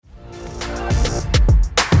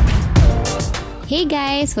Hey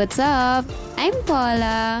guys, what's up? I'm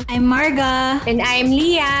Paula. I'm Marga. And I'm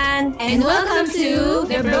Lian. And welcome to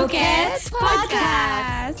the Brokettes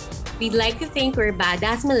Podcast. We'd like to think we're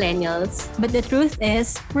badass millennials. But the truth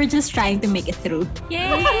is, we're just trying to make it through.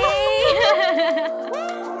 Yay!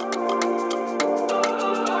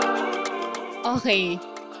 Okay,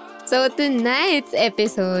 so tonight's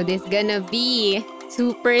episode is gonna be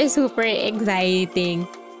super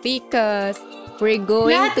exciting because we're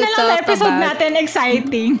going Lahat to na lang talk na episode about... natin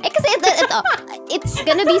exciting. Kasi it's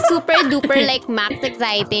gonna be super duper like max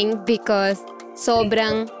exciting because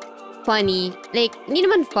sobrang funny. Like, hindi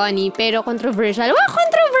naman funny, pero controversial. Wow,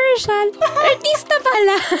 controversial! Artista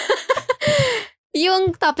pala!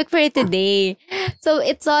 Yung topic for today. So,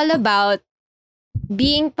 it's all about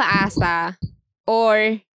being paasa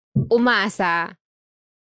or umasa.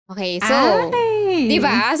 Okay, so,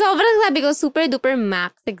 diba? Sobrang sabi ko, super duper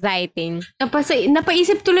max exciting.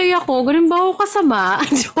 Napaisip tuloy ako, ganun ba ako kasama?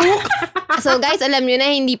 Joke. So guys, alam nyo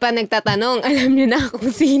na, hindi pa nagtatanong. Alam nyo na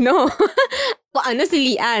kung sino. Kung ano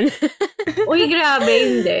si Lian. Uy, grabe,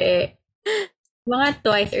 hindi. Mga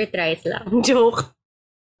twice or thrice lang. Joke.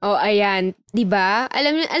 Oh, ayan. Diba?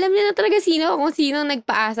 Alam nyo na talaga kung sino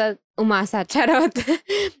nagpaasa, umasa. Charot.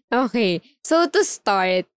 Okay. So to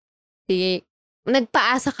start, sige,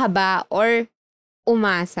 nagpaasa ka ba or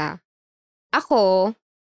umasa? Ako,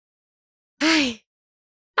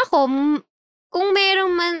 kung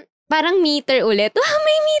merong man, parang meter ulit.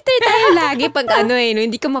 May meter tayo lagi pag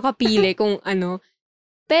hindi ka makapili kung ano.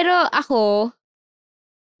 Pero ako,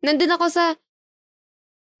 nandun ako sa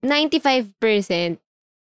 95%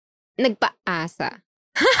 nagpaasa.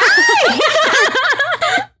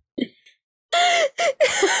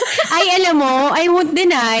 Ay, alam mo, I won't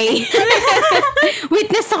deny.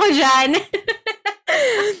 Witness ako dyan.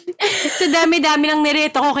 So, dami-dami lang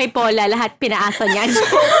nireto ko kay Paula. Lahat pinaasa niya.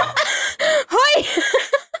 Hoy!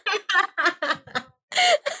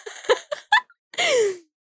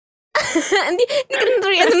 Hindi ko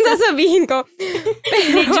na itong sasabihin ko.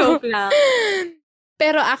 Hindi, joke lang.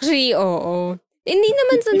 Pero actually, oo. Hindi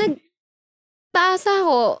naman sa nagtaasa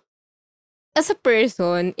ako as a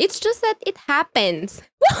person. It's just that it happens.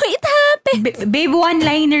 Wow, it happens! Babe,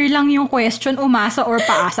 one-liner lang yung question, umasa or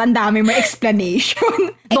paasa. Ang dami mo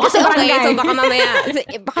explanation. Kasi okay, so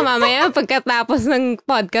baka mamaya pagkatapos ng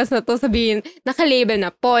podcast na to sabihin, nakalabel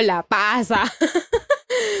na, Paula, paasa.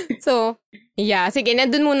 So, yeah. Sige,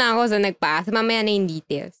 nandun muna ako sa nagpaasa. Mamaya na yung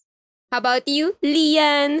details. How about you,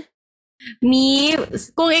 Lian? Me,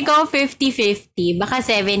 kung ikaw 50-50, baka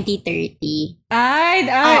 70-30. Ay,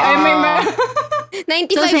 may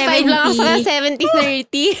 95-5 lang ako sa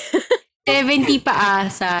 70-30. 70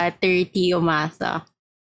 paasa, 30 umasa.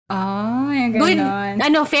 Ay, Good,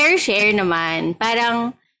 ganon. fair share naman.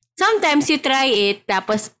 Parang, sometimes you try it,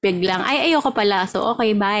 tapos biglang, ayoko pala. So,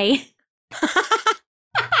 okay, bye.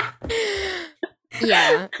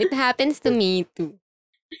 Yeah, it happens to me too.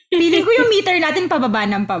 Feeling ko yung meter natin pababa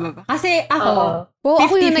ng pababa. Kasi ako,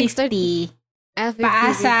 Ako yung 50-50.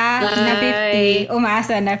 Paasa na 50,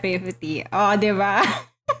 umasa na 50. Oh, diba?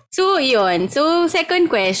 So, yun. So, second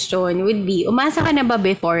question would be, umasa ka na ba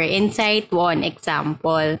before? Insight 1,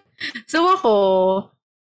 example. So, ako,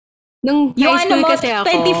 nung high school kasi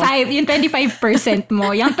ako... 25%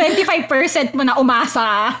 mo. Yung 25% mo na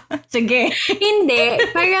umasa. Sige. Hindi.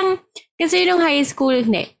 Parang, kasi nung high school,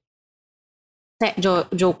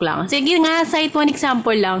 joke lang. Sige nga, cite one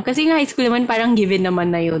example lang. Kasi yung high school naman, parang given naman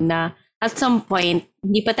na yun na at some point,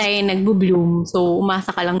 hindi pa tayo nagbo-bloom. So, umasa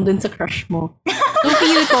ka lang dun sa crush mo. So,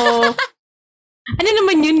 feel ko, ano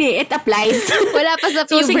naman yun It applies. Wala pa sa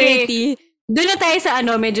puberty. Doon na tayo sa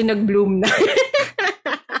medyo nag-bloom na.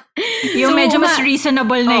 Yung medyo mas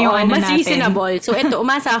reasonable na yung mas natin. reasonable. So, eto,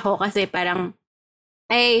 umasa ako kasi parang,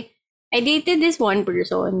 I dated this one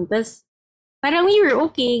person. Tapos, parang we were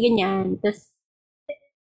okay, ganyan. Tapos,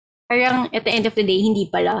 parang at the end of the day, hindi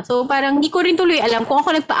pala. So, parang hindi ko rin tuloy alam kung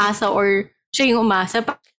ako nagpaasa or siya yung umasa.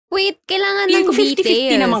 Wait, kailangan ng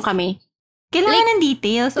 50-50 naman kami. Kailangan ng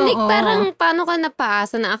details. Like, parang paano ka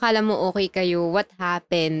napaasa na akala mo okay kayo? What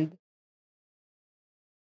happened?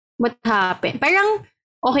 What happened? Parang,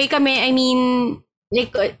 okay kami. I mean,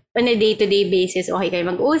 like, on a day-to-day basis, okay kayo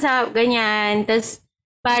mag-usap, ganyan. Tapos,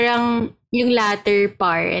 parang, yung latter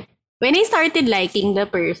part, when I started liking the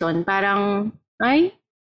person, parang,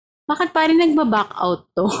 bakit parang nagba-back out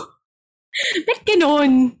to? Ba't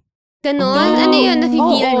ganun? Ganon? Ano yun?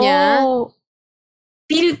 Nafe-feel niya?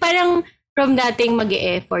 Feel parang from dating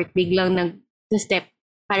mag-e-effort, biglang nag-step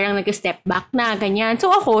back na, ganyan.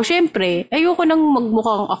 So ako, syempre, ayoko nang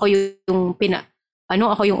magmukhang ako yung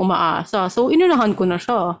ako yung umaasa. So, inunahan ko na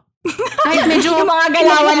siya. Kahit medyo yung mga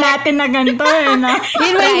galawan natin na ganito na.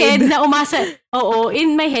 In my head, na umasa. Oo,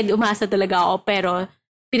 in my head, umasa talaga ako. Pero,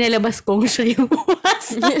 pinalabas kong siya yung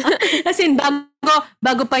umasa. As in,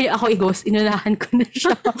 bago pa ako i-ghost, inunahan ko na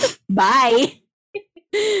siya. Bye!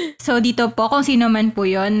 So, dito po, kung sino man po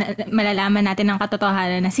yun, malalaman natin ang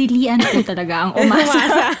katotohanan na si Lian po talaga ang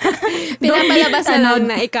umasa. Pinapalabas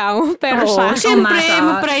na ikaw, pero siya. Siyempre,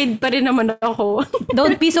 umasa. pride pa rin naman ako.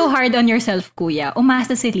 Don't be so hard on yourself, kuya.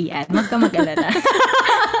 Umasa si Lian. Huwag ka mag-alala.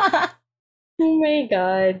 Oh my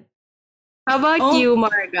God. How about you,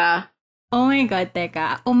 Marga? Oh my God,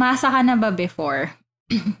 teka. Umasa ka na ba before?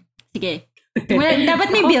 Sige.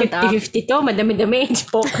 Dapat may build up. 50-50 to, madami-dami.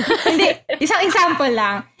 Joke. Hindi, isang example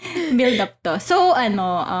lang. Build up to. So,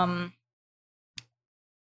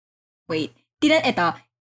 wait.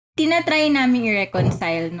 Tinatry namin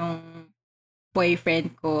i-reconcile nung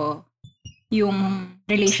boyfriend ko yung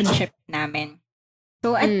relationship namin.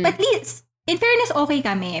 So, at least, in fairness, okay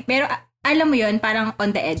kami. Pero, alam mo yun, parang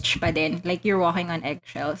on the edge pa din. Like, you're walking on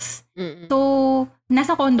eggshells. Mm-mm. So,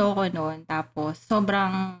 nasa condo ko noon. Tapos,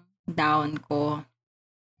 sobrang down ko.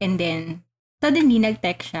 And then, suddenly,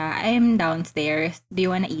 nag-text siya, I am downstairs. Do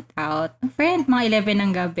you wanna eat out? Friend, mga 11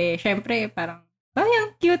 ng gabi. Syempre, parang,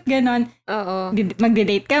 ang cute, ganon. Oo.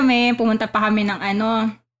 Magde-date kami. Pumunta pa kami ng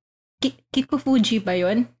Kiko Fuji ba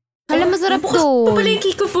yun? Alam, masarap to. Pala yung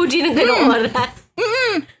Kiko Fuji ng ganong oras.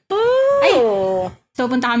 Ay! So,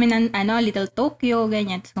 punta kami ng Little Tokyo,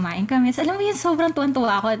 ganyan. Tapos kumain kami. So, alam mo yun, sobrang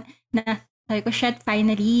tuwan-tuwa ako na sabi ko, shit,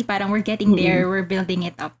 finally, parang we're getting there. We're building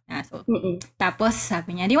it up na. So, tapos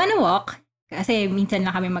sabi niya, do you wanna walk? Kasi minsan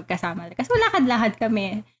lang kami magkasama. Kasi lakad-lakad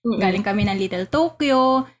kami. Galing kami ng Little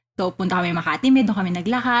Tokyo. So, punta kami Makati, doon kami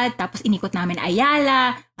naglakad. Tapos inikot namin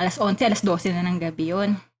Ayala. Alas 11, alas 12 na ng gabi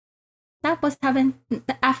yun. Tapos,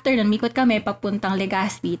 after nun, mikot kami papuntang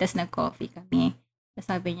Legazpi. Tapos nag-coffee kami. Tapos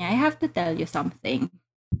sabi niya, I have to tell you something.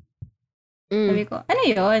 Sabi ko, ano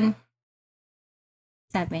yun?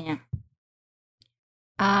 Sabi niya,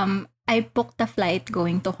 I booked a flight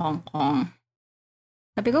going to Hong Kong.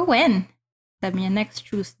 Sabi ko, when? Sabi niya, next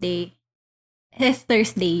Tuesday. It's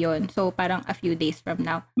Thursday yon. So, parang a few days from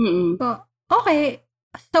now. So, okay.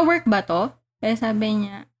 Sa work ba to? Kaya sabi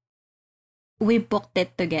niya, we booked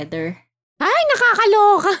it together. Ay,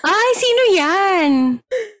 nakakaloka. Ay, sino yan?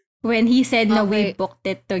 When he said na we Okay. booked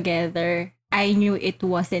it together, I knew it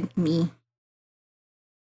wasn't me.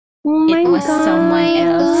 Oh It was someone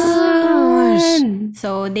else. Gosh.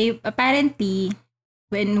 So they apparently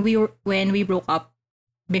when we broke up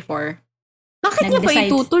before, Bakit niya pa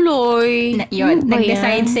nag-decide- itutuloy? yun, Ano ba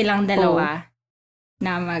nag-decide yan? silang dalawa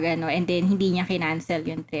na and then hindi niya kinancel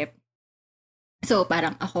yung trip. So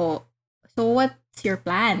parang ako, so what's your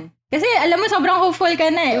plan? Kasi alam mo sobrang hopeful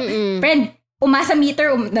ka na eh. Friend, umasa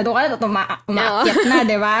meter, nado ka na, umaakyat na,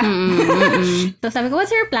 di ba? So sabi ko,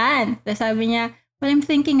 what's your plan? Tapos sabi niya, well, I'm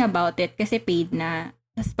thinking about it kasi paid na.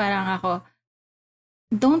 Tapos parang ako,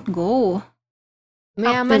 don't go.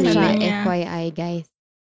 Mayaman Sabi siya, niya. FYI, guys.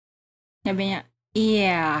 Sabi niya,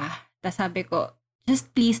 yeah. Tapos sabi ko,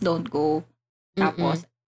 just please don't go. Tapos,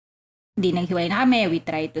 di naghiwalay na kami. We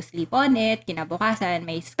tried to sleep on it. Kinabukasan,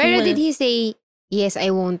 may school. Pero did he say, yes,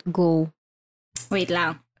 I won't go? Wait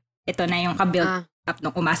lang. Ito na yung ka-build Ah. up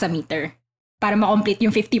ng umasa meter. Para ma-complete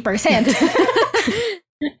yung 50%.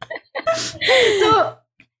 So,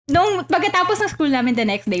 nung pagkatapos ng school namin the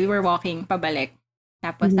next day, we were walking pabalik.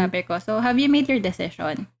 Tapos sabi ko, so have you made your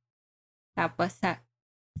decision? Tapos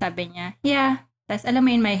sabi niya, yeah. Tapos alam mo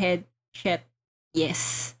in my head, shit,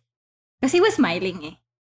 yes. Kasi he was smiling eh.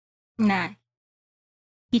 Na,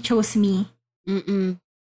 he chose me.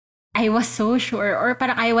 I was so sure, or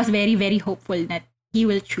parang I was very, very hopeful that he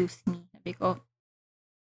will choose me. Sabi ko,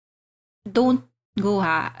 don't go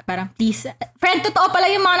ha. Parang please. Friend, totoo pala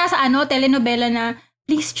yung mga nasa telenovela na,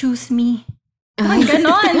 please choose me. Parang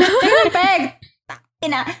ganon. Perfect.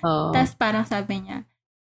 Tapos parang sabi niya,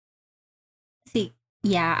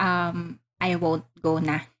 I won't go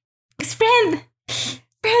na. Kasi friend,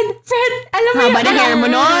 alam mo Haba na hair mo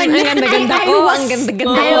nun. Ang ganda-ganda ko. Ang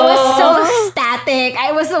ganda-ganda I ko. was so static. I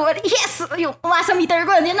was so, yes! Yung umasa meter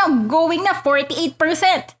ko, going na 48%.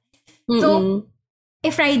 So,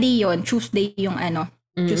 Friday yon, Tuesday yung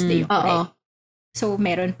Tuesday yung Oo. Friday. So,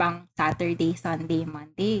 meron pang Saturday, Sunday,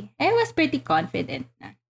 Monday. I was pretty confident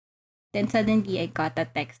na. Then suddenly, I got a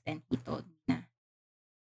text and he told me na,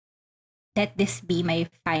 let this be my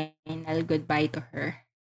final goodbye to her.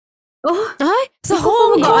 Oh, Ay, sa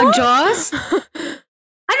Hong Hong Kong? Mag-adjust?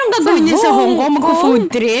 Anong gagawin niya sa Hong Kong? Mag-food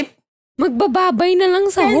trip? Magbababay na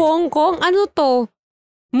lang sa Hong Kong. Ano to?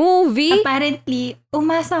 Movie? Apparently,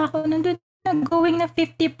 umasa ako nandun na going na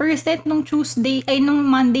 50% nung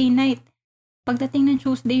Monday night. Pagdating ng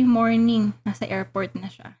Tuesday morning, nasa airport na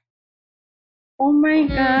siya. Oh my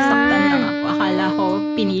God. Saktan lang ako. Akala ko,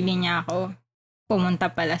 pinili niya ako. Pumunta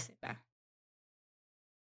pala sila.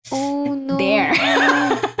 Oh, no. There.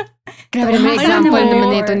 Grabe naman Alam example mo, naman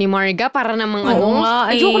nito ni Marga. Para namang Oo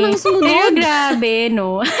nga eh. Ayoko nang sumunod. Pero grabe,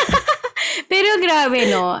 no? Pero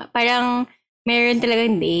grabe, no? Parang meron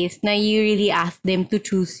talagang days na you really ask them to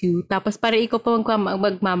choose you. Tapos para ikaw pa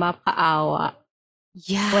magmamakaawa.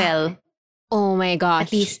 Yeah. Well, Oh my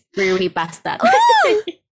gosh. at least we're way past that.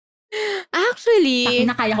 Actually,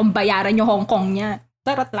 Na kaya kong bayaran yung Hong Kong niya.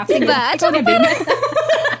 Tarot lang. Sige, Diba? ikaw na, babe.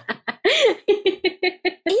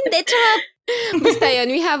 hindi. Tsaka, basta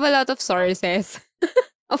yun, we have a lot of sources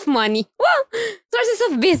of money. Wow! Sources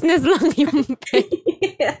of business lang yung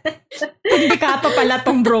Sindikato pala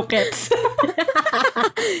tong brokets.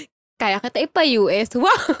 Kaya kita ipa-US.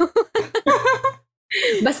 Wow!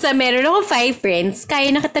 Basta meron ako 5 friends,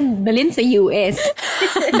 kaya na kitang dalhin sa US.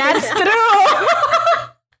 That's true.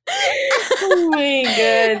 Oh my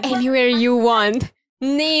God. Anywhere you want.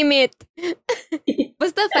 Name it.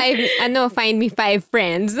 Basta find me 5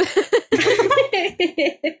 friends.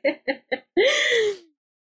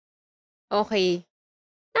 Okay.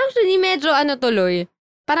 Actually, medyo tuloy.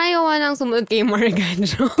 Parang ayaw nang sumunod kay Morgan.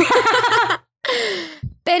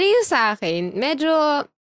 Pero yung sa akin, medyo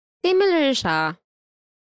similar siya.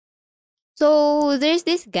 So, there's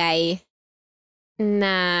this guy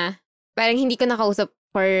na parang hindi ko nakausap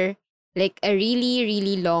for like a really,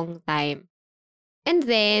 really long time. And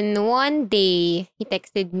then, one day, he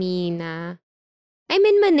texted me na, I'm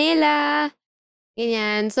in Manila.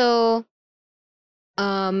 Ganyan. So,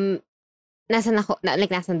 nasan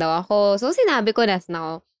daw ako. So, sinabi ko, nasan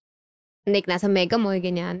ako. Like, nasa Mega Mall,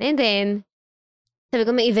 ganyan. And then, sabi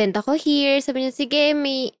ko, may event ako here. Sabi niya, sige,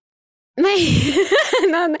 may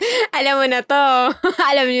alam mo na to.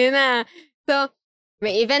 Alam niyo na. So,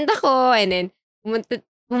 may event ako. And then,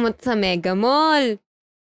 pumunta sa Mega Mall.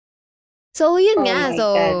 So, yun Oh nga. my So,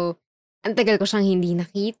 God. ang tagal ko siyang hindi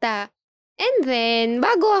nakita. And then,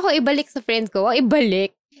 bago ako ibalik sa friends ko,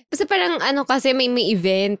 ibalik. Kasi parang kasi may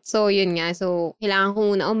event. So, yun nga. So, kailangan ko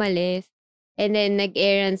muna umalis. And then,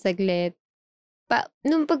 nag-errand saglit.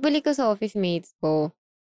 Nung pagbalik ko sa office mates ko,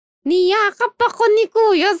 niyakap ako ni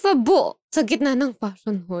Kuya sa gitna ng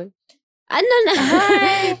fashion hall. Ano na?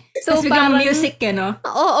 So, tapos biglang music no?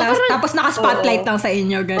 Oo, Tapos naka-spotlight lang sa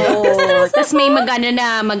inyo, gano'n. Oh, tapos may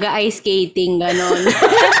mag-ice skating, ganon.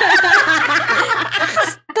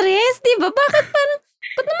 stress, diba?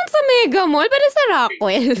 Ba't naman sa Mega Mall? Pero sa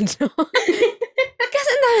Rockwell, Kasi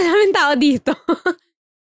ang dami namin tao dito.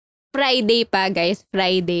 Friday pa, guys.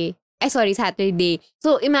 Friday. Saturday.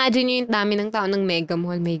 So, imagine nyo yung dami ng tao ng Mega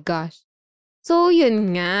Mall. My gosh. So,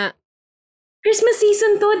 yun nga. Christmas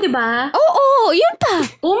season to, di ba? Oo, yun pa.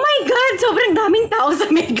 Oh my God! Sobrang daming tao sa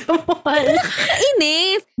Mega Mall.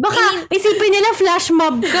 Inis. Baka isipin nila flash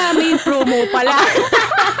mob ka, may promo pala.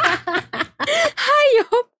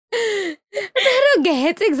 Hayop. Pero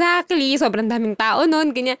gets, exactly. Sobrang daming tao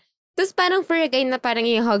nun, ganyan. Tapos parang for a guy na parang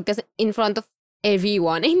i-hug ka in front of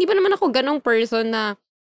everyone. Hindi pa naman ako ganong person na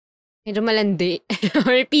medyo malandi.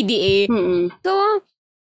 Or PDA. Mm-mm. So,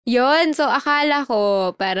 yun. So, akala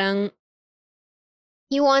ko parang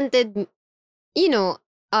he wanted,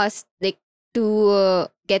 us like to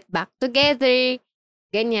get back together.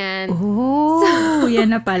 Ganyan. Oh,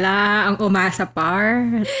 yan na pala ang umasa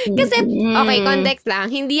part. Kasi, okay, context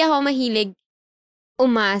lang. Hindi ako mahilig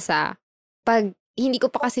umasa pag hindi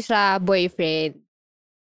ko pa kasi siya boyfriend.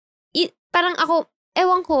 Parang ako,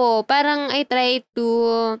 ewan ko, parang I try to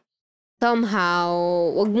somehow,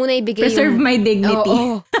 wag mo na ibigay Preserve my dignity.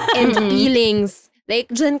 Oo, and feelings. Like,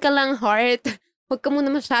 dyan ka lang, heart. Huwag ka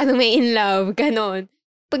muna masyadong may in love. Ganon.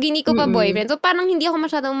 Pag hindi ko pa boyfriend. So, parang hindi ako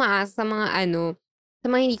masyadong maasa sa mga sa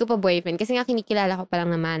mga hindi ko pa boyfriend. Kasi nga kinikilala ko pa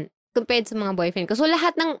lang naman. Compared sa mga boyfriend ko. So,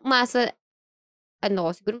 lahat ng masa,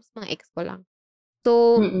 siguro sa mga ex ko lang.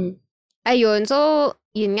 So, ayun. So,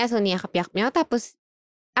 yun nga. So, niyakap-yakap niya. Tapos,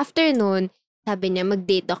 after nun, sabi niya,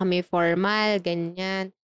 mag-date daw kami formal,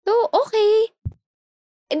 ganyan. So, okay.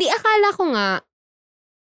 E di akala ko nga,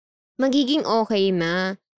 magiging okay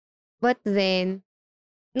na. But then,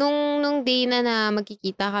 nung day na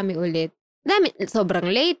magkikita kami ulit, sobrang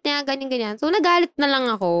late niya, ganyan-ganyan. So, nagalit na lang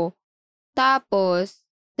ako. Tapos,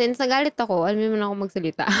 since nagalit ako, alam mo na ako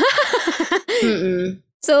magsalita.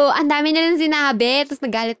 So, ang dami niya rin sinabi, tapos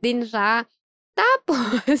nagalit din siya.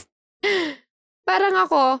 Tapos, parang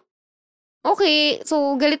ako, okay,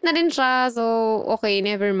 so galit na rin siya, so okay,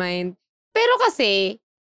 never mind. Pero kasi,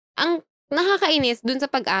 ang nakakainis dun sa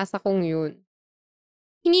pag-asa kong yun,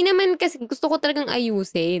 hindi naman kasi gusto ko talagang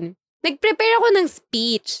ayusin. Nag-prepare ako ng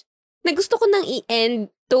speech. na gusto ko nang i-end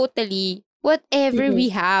totally whatever we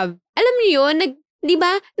have. Alam niyo yun, di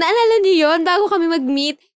ba? Naalala niyo yun bago kami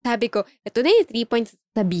mag-meet? Sabi ko, ito na yung 3 points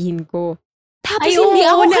sabihin ko. Tapos hindi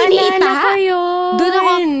ako kinita. Doon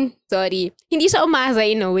ako, sorry, hindi siya umasa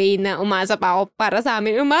in a way na umasa pa ako para sa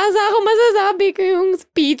amin. Umasa ako, masasabi ko yung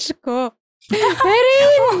speech ko. Pero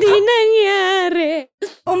hindi nangyari.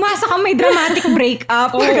 Umasa ka may dramatic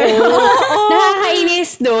breakup.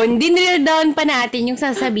 Nakakainis doon. Dinrill down pa natin yung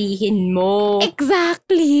sasabihin mo.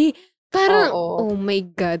 Exactly. Parang, oh my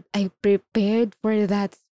God, I prepared for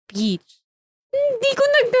that speech. Hindi ko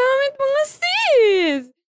nagamit, mga sis.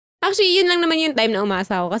 Actually, yun lang naman yung time na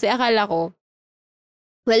umasa ako. Kasi akala ko,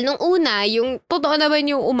 well, nung una, yung totoo naman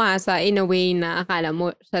yung umasa in a way na akala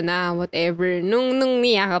mo siya na whatever. Nung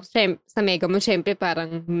niyakap sa mega mo, syempre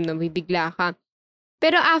parang nabibigla ka.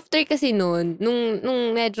 Pero after kasi nung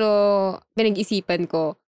medyo pinag-isipan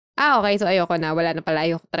ko, okay, so ayoko na, wala na pala,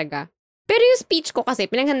 ayoko talaga. Pero yung speech ko kasi,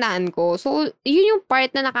 pinaghandaan ko. So, yun yung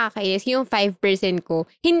part na nakakainis, yung 5% ko.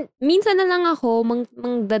 Minsan na lang ako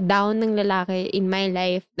mang-down ng lalaki in my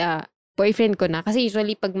life, the boyfriend ko na. Kasi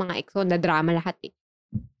usually, pag mga ex ko, na-drama lahat eh.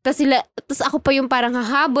 Tapos ako pa yung parang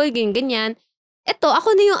hahabol, ganyan. Eto,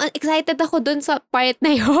 ako na yung excited ako dun sa part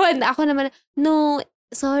na yun. Ako naman, no,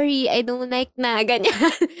 sorry, I don't like na,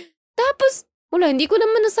 ganyan. Tapos, wala, hindi ko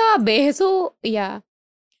naman nasabi. So, yeah.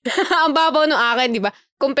 Ang babaw nung akin, di ba?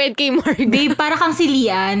 Compared kay Mark. Babe, para kang si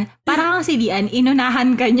Lian,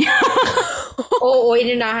 inunahan ka niya. Oo,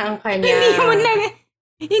 inunahan ka niya.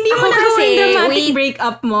 Hindi mo na gawin dramatic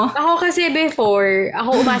breakup mo. Ako kasi before,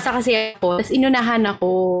 umasa kasi ako, tapos inunahan ako.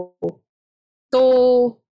 So,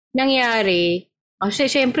 nangyari,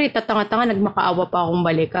 syempre, tatanga-tanga, nagmakaawa pa akong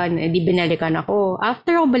balikan. Di binalikan ako.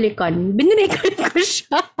 After ako balikan, binalikan ko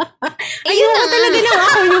siya. Ayun na talaga na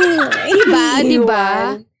ako yung diba?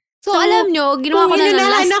 So, alam nyo, ginawa ko na lang,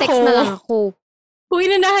 last text na lang ako. Kung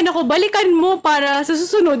inunahan ako, balikan mo para sa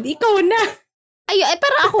susunod, ikaw na.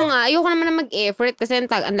 Pero ako nga, ayoko naman na mag-effort kasi ang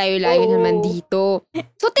layo-layo naman dito.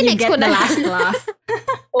 So, tinext ko na last laugh.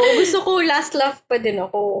 Gusto ko last laugh pa din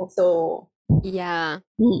ako. So, yeah.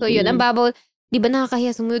 So, yun, ang babaw. Di ba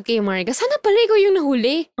nakakahiya sumunod kay Marga? Sana pala ikaw yung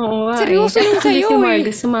nahuli. Oo nga. Seryoso yung sa'yo si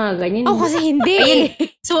Marga sa mga ganyan. Kasi hindi.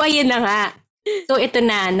 Ayun na nga. So, ito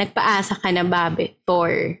na. Nagpaasa ka na, Babet,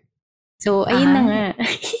 for. So, ayun na nga.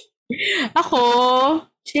 Ako,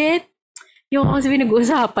 shit. Yung kasi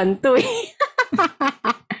pinag-uusapan to eh.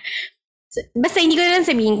 Basta hindi ko na lang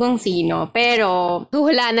sabihin kung sino. Pero,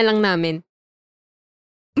 huhulaan na lang namin.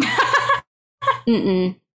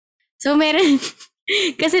 So, meron,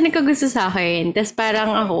 kasi nagkagusto sa akin. Tapos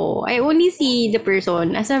parang ako, I only see the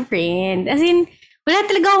person as a friend. As in, wala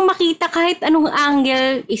talaga akong makita kahit anong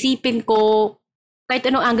angle, isipin ko, kahit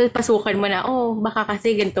anong angle pasukan mo na, baka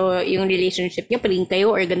kasi ganito yung relationship niya, paling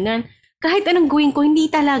kayo or ganun. Kahit anong gawin ko, hindi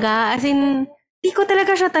talaga. As in, hindi ko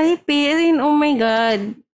talaga siya type eh. As in, oh my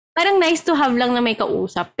God. Parang nice to have lang na may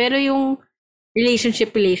kausap. Pero yung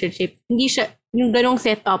relationship, hindi siya, yung ganong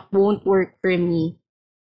setup won't work for me.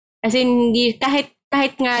 As in, hindi,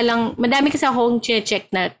 kahit nga lang, madami kasi akong check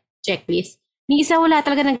na checklist. Yung isa wala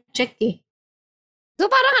talaga nag-check eh. So,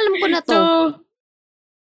 parang alam ko na to.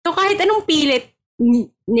 So kahit anong pilit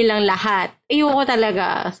nilang lahat, ayoko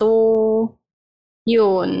talaga. So,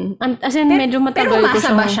 yun. As in, medyo matagal ko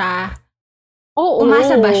umasa ba siya? Oo.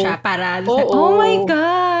 Umasa ba siya para? Oh my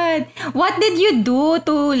God! What did you do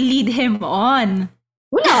to lead him on?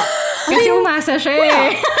 Wala. Kasi umasa siya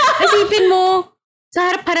eh. Isipin mo, sa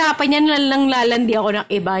harap-harapan niya lang lalandi ako ng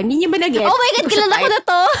iba. Hindi niya ba nag-get? Oh my God, kilala ko na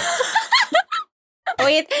to!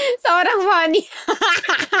 Wait, sobrang funny.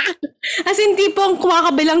 As in, tipong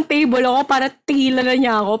kumakabilang table ako para tigilan na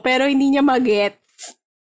niya ako, pero hindi niya mag-get.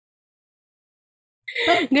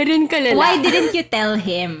 Ganun kalala. Why didn't you tell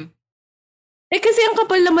him? Kasi ang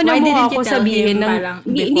kapal naman ng mukha ko sabihin.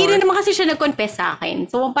 Hindi rin naman kasi siya nag-confess sa akin.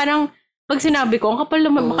 So, parang, pag sinabi ko, ang kapal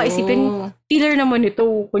naman makaisipin, dealer naman ito,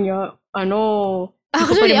 kunya,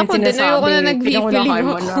 actually, ako din, ayoko na nag-feeling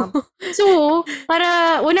ako. So,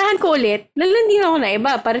 para unahan ko ulit, lalandin ako na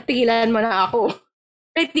iba, para tigilan mo na ako.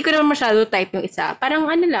 Kahit di ko naman masyado type yung isa. Parang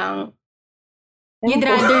lang. You'd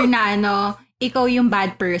rather na ikaw yung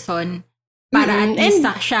bad person, para at least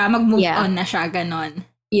siya, mag-move on na siya, ganon.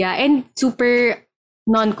 Yeah, and super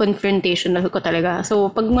non-confrontational ko talaga. So,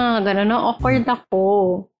 pag mga ganon, awkward ako.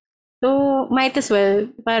 So, might as well,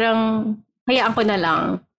 parang, hayaan ko na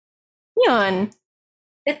lang. Yun.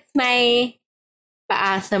 That's my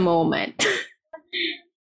paasa moment.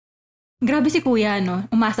 Grabe si kuya, no?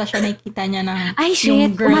 Umasa siya, nakikita niya na ay,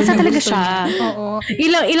 shit. Umasa talaga siya. Oo.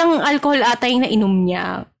 Ilang alcohol ata yung nainom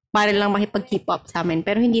niya para lang makipag-keep up sa amin.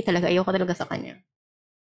 Pero hindi talaga. Ayoko talaga sa kanya.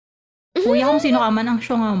 Kuya, kung sino ka man ang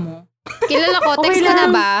syunga mo. Kilala ko, Okay text ko na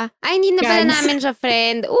lang. ba? Ay, hindi na pala Gans. namin siya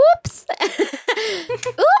friend. Oops!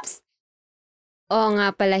 Oops! Oo nga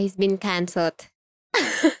pala, he's been cancelled.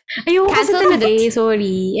 Ayoko kasi Cancel talaga na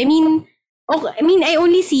sorry. I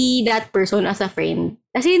only see that person as a friend.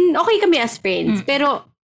 As in, okay kami as friends. Pero,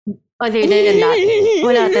 other than that,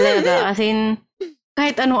 wala talaga. As in,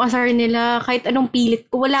 kahit anong asar nila, kahit anong pilit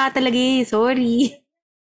ko, wala talaga sorry.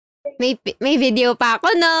 May video pa ako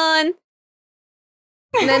nun.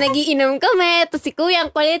 Na nagiinom kami, tapos si kuya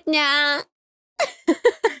ang kulit niya.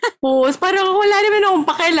 Parang wala naman akong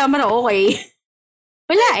pakialaman, okay.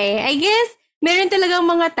 Wala I guess, meron talagang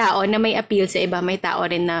mga tao na may appeal sa iba. May tao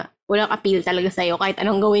rin na walang appeal talaga sa'yo kahit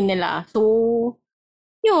anong gawin nila. So,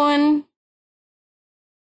 yun.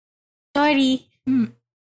 Sorry.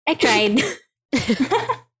 I tried.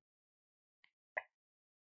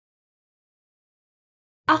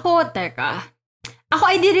 Ako,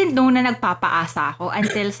 I didn't know na nagpapaasa ako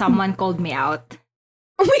until someone called me out.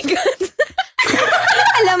 Oh my God.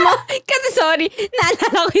 Alam mo, kasi sorry,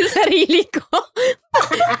 naalala ko yung sarili ko.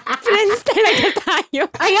 Friends talaga tayo.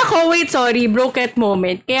 Ay ako, wait, sorry. Broke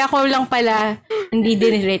moment. Kaya ako lang pala hindi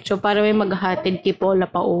diniretso para may maghahatid kay Paula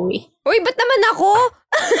pa uwi. Uy, ba't naman ako?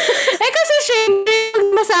 Kasi syempre, pag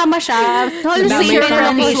masama siya, whole Dami same ka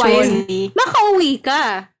ng location, XYZ. makauwi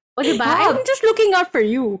ka. O diba? Wow. I'm just looking out for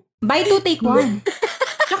you. Buy two, take one.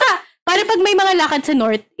 Tsaka, para pag may mga lakad sa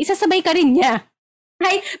north, isasabay ka rin niya.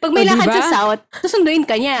 Ay, pag may O, lakad diba? sa south, susunduin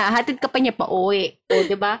ka niya. Hatid ka pa niya pa uwi. O,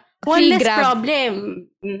 diba? One Free less grab. problem.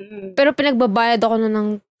 Mm-mm. Pero pinagbabayad ako na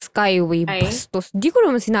ng Skyway. Ay? Bastos. Di ko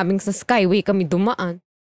naman sinabing sa Skyway kami dumaan.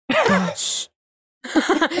 Gosh.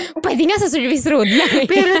 Pwede nga sa service road lang eh.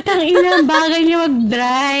 Pero tangina, bagay niya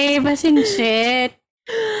mag-drive. As in, shit.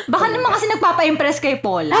 Baka naman kasi nagpapa-impress kay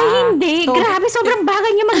Paula. Ay, hindi. So, Grabe, sobrang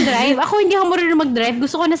bagay niya mag-drive. Ako hindi ako marunong mag-drive.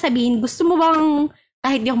 Gusto ko na sabihin, gusto mo bang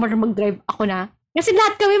kahit hindi ako marunong mag-drive, ako na? Kasi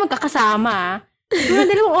lahat kami magkakasama. Mga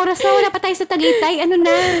 2 oras na, wala pa tayo sa Tagaytay. Ano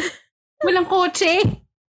na? Walang kotse.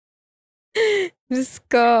 Diyos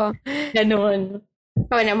ko. Ganon.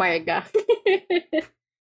 Ikaw na, Marga.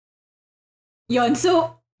 Yun,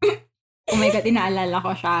 so, oh my God, inaalala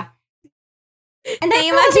ko siya. And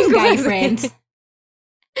then, Na-imagine ko guy kasi. friends.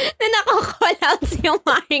 Na nako-call out si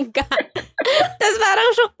Marga. Tapos parang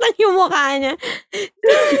shock lang yung mukha niya.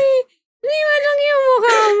 Sorry. Naiwan lang yung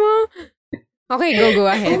mukha mo. Okay, go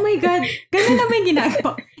ahead. Oh my God, ganun naman yung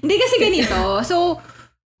ginagawa. Hindi kasi ganito. So,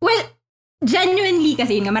 well, genuinely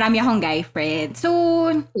kasi yun nga, marami akong guy friends. So,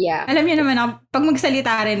 Yeah. alam niyo naman ako, pag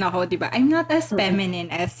magsalita rin ako, di ba, I'm not as feminine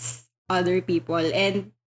as other people.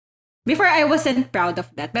 And before I wasn't proud of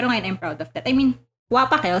that, pero ngayon I'm proud of that. I mean,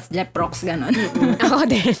 wapa kels, jeprox, ganun. Ako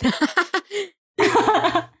din.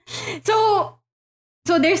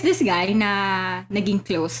 So there's this guy na naging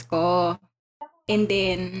close ko. And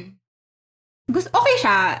then, okay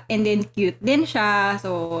siya. And then, cute din siya.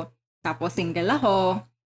 So, tapos single ako.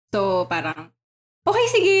 So, parang, okay,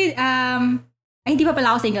 sige. Ay, hindi pa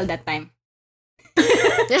pala ako single that time.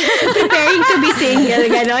 Preparing to be single,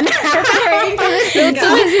 ganon. Preparing to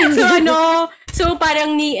be single. So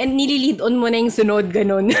parang nililid on mo na yung sunod,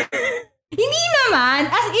 ganon. Hindi naman.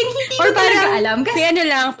 As in, hindi ko Or talaga parang, alam. Kasi, Kasi ano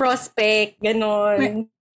lang, prospect, ganon.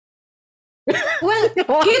 well,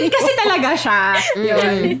 cute kasi talaga siya.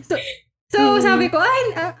 Yun. So sabi ko,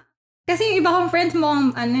 kasi yung iba kong friends mo,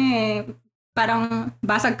 parang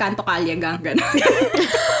basag kanto kalyagang, gano'n.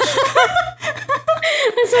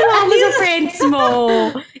 Sama mo sa friends mo.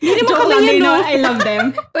 Hindi naman Joke kami lang, yun, no? I love them.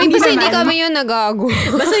 Uy, basta hindi naman. kami yun nagago.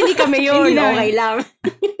 Basta hindi kami yun, Hindi naman. okay lang.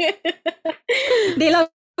 They love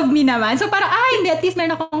me naman. So parang, hindi, at least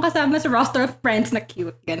meron akong kasama sa roster of friends na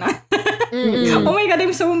cute, gano'n. Oh my God,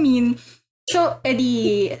 I'm so mean. So,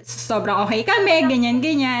 edi, sobrang okay kami,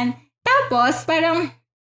 ganyan. Tapos, parang,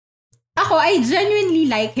 I genuinely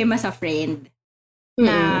like him as a friend.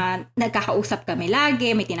 Na nagkakausap kami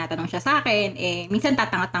lagi, may tinatanong siya sa akin, minsan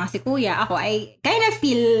tatanga-tanga si kuya, I kind of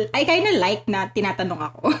like na tinatanong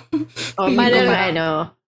ako. Parang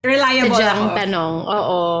Reliable sadyang ako. tanong,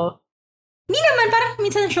 oo. Hindi naman, parang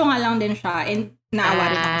minsan syunga lang din siya, and naawa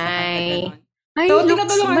rin ako sa kanya. Ganun. Ay, So, looks,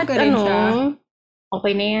 tinutulungan but ko rin siya.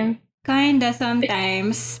 Okay na yan. Kinda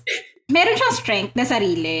sometimes. Meron siyang strength na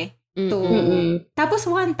sarili. So, tapos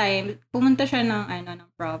one time, pumunta siya ng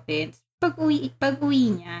province. Pag uwi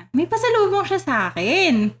niya, may pasalubong siya sa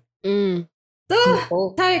akin. So,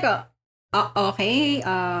 sabi ko, okay,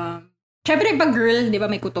 syempre pag girl, di ba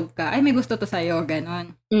may kutob ka, ay may gusto to sa'yo,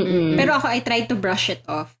 ganon. Pero I tried to brush it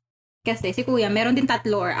off. Kasi si kuya, meron din 3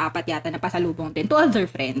 or 4 yata na pasalubong din to other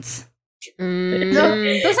friends.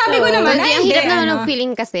 So sabi ko naman, Ang hirap naman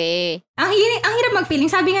mag-feeling kasi. Ang hirap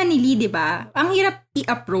mag-feeling. Sabi nga ni Lee, di ba? Ang hirap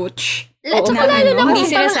i-approach. Tsaka lalo na kung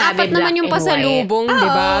Hindi parang sinasabi apat naman yung black and pasalubong, di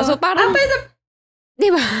ba? So parang, di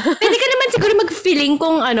ba? Pwede ka naman siguro mag-feeling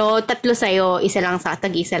kung tatlo sa'yo, isa lang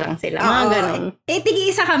tag-isa lang sila. Mga ganun.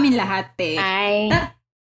 Tig-isa kami lahat eh. Ay.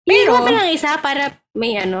 Pero, Pero, pa lang isa para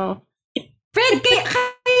may Fred,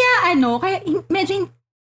 kaya medyo,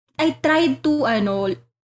 I tried to,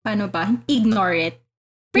 ignore it.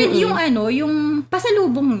 Fred, yung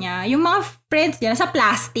pasalubong niya, yung mga friends niya, sa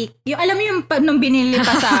plastic. Yung, alam mo yung nung binili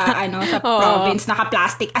pa sa, sa province,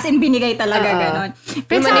 naka-plastic. As in, binigay talaga, ganon.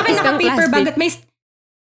 Fred, sa akin, naka-paper bag at may,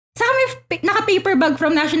 sa akin, naka-paper bag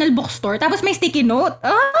from National Bookstore, tapos may sticky note.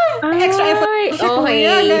 Extra effort. Okay,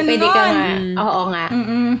 pwede ka nga. Oo nga.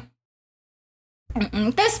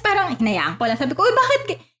 Tapos parang, hinayaan ko lang. Sabi ko,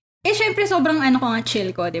 bakit? Syempre, sobrang ko nga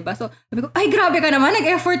chill ko, diba? So, sabi ko, ay, grabe ka naman,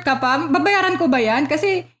 nag-effort ka pa. Babayaran ko ba yan?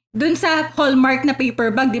 Kasi, dun sa Hallmark na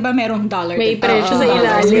paper bag, diba, merong $10. May presyo sa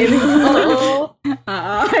ilalim. Oo.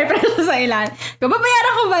 May presyo sa ilalim.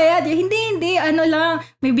 Babayaran ko ba yan? Hindi, lang.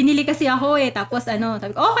 May binili kasi ako eh. Tapos,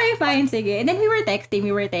 sabi ko, okay, fine, sige. And then, we were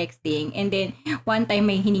texting. And then, one time,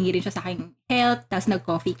 may hiningi rin siya sa aking help. Tapos,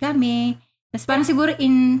 nag-coffee kami. Tapos, parang siguro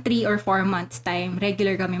in 3 or 4 months time,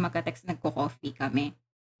 regular kami magka-text, nagko-coffee kami.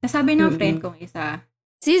 Nasabi ng friend kong isa,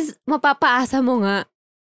 Sis, mapapaasa mo nga.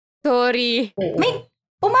 Sorry. May,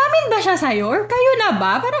 umamin ba siya sa'yo? Or kayo na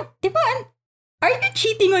ba? Parang, di ba, are you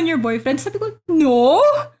cheating on your boyfriend? Sabi ko, no.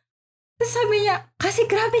 Tapos sabi niya, kasi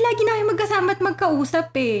grabe lagi namin magkasama at magkausap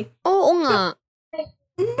eh. Oo nga.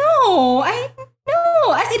 No.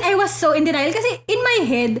 As in, I was so in denial. Kasi in my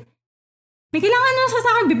head, may kailangan na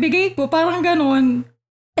sa akin, bibigay ko. Parang ganun.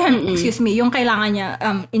 Excuse me, yung kailangan niya,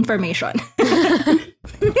 information.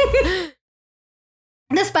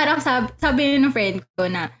 Tapos parang sabi ng friend ko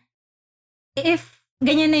na, if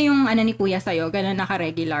ganyan na yung ni kuya sa'yo, ganun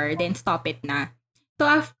naka-regular, then stop it na. So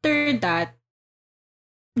after that,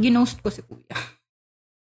 ginost ko si kuya.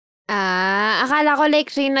 Akala ko like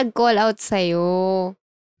siya yung nag-call out sa'yo.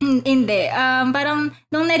 Hindi. Parang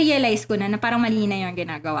nung na-realize ko na parang mali na yung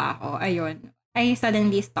ginagawa ko, ayun, I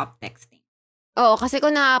suddenly stopped texting. Oo, kasi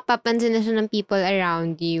kung nakapapansin na siya ng people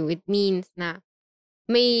around you, it means na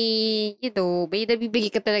may nabibigay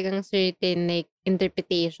ka talagang certain like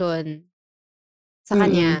interpretation sa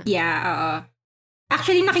kanya. Yeah, oo.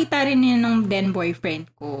 Actually, nakita rin yun ng then boyfriend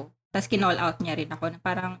ko. Tapos kinall out niya rin ako na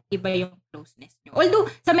parang iba yung closeness niyo. Although,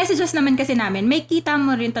 sa messages naman kasi namin, may kita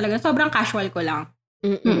mo rin talaga. Sobrang casual ko lang.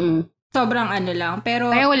 Sobrang lang.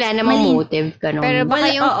 Pero wala namang motive. Ganun. Pero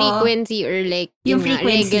baka yung frequency or like yung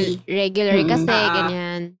frequency. Regular kasi,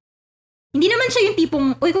 ganyan. Hindi naman siya yung tipong,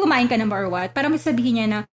 uy, kumain ka na ba or what? Parang sabihin niya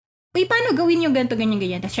na, uy, paano gawin yung ganito,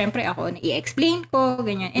 ganyan. Tapos syempre ako, i-explain ko,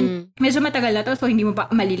 ganyan. And medyo matagal na to, so hindi mo pa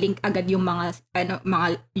malilink agad yung mga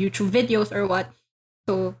YouTube videos or what.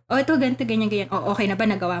 So, ito, ganito, ganyan. Okay na ba?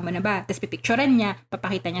 Nagawa mo na ba? Tapos pipicturean niya,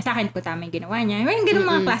 papakita niya sa akin kung tama yung ginawa niya. May ganun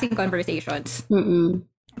mga klaseng conversations.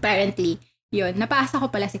 Apparently, yun, napaasa ko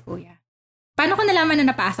pala si kuya. Paano ko nalaman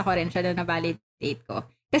na napaasa ko rin siya na na-validate ko?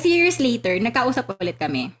 Kasi years later, nagkausap ulit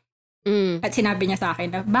kami. At sinabi niya sa akin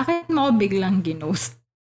na, bakit mo ako biglang ginost?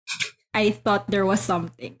 I thought there was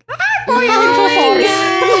something. Kuya, I'm so sorry.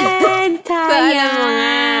 Sayang mo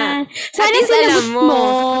nga. Sana sinagot mo.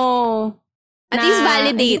 At least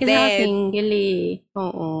validated. Hindi ka single eh.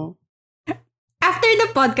 Oo. After the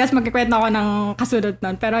podcast, magkikwento ako ng kasunod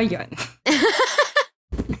nun. Pero yun.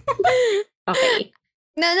 Okay.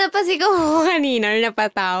 Napasigaw ako kanina,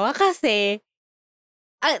 napatawa kasi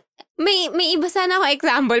may iba sana ako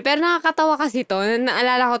example pero nakakatawa kasi to.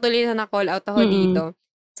 Naalala ko tuloy na na-call out ako dito.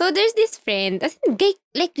 So there's this friend, as in,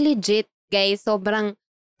 like legit, guys, sobrang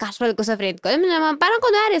casual ko sa friend ko. Alam mo naman, parang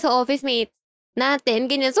kunwari sa office mates natin,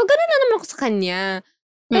 ganyan. So ganun na naman ako sa kanya.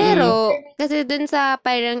 Pero, kasi dun sa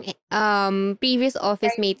parang previous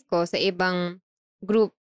office mates ko sa ibang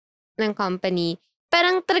group ng company,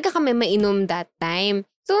 parang talaga kami mainom that time.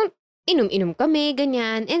 So, inom-inom kami,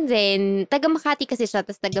 ganyan. And then, taga Makati kasi siya,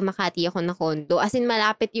 tapos taga Makati ako na condo. As in,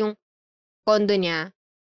 malapit yung condo niya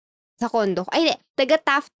sa condo ko. Ay, taga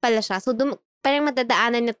Taft pala siya. So, parang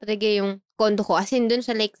madadaanan niya talaga yung condo ko. As in, dun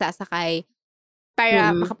siya like sasakay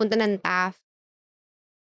para makapunta ng Taft.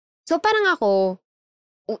 So, parang ako,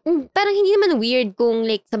 parang hindi naman weird kung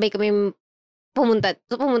like sabay kami pumunta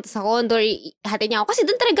sa condo or hati niya ako. Kasi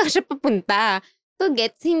dun talaga siya papunta. So,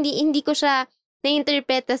 gets, hindi ko siya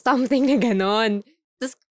na-interpret as something na ganon.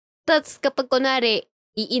 Tapos kapag kunwari,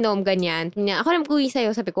 iinom ganyan, ako naman kuwi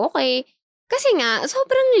sa'yo, sabi ko, okay. Kasi nga,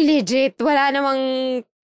 sobrang legit. Wala namang,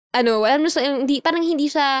 parang hindi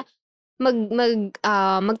siya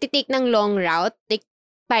magti-take ng long route, like,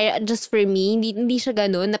 para, just for me, hindi siya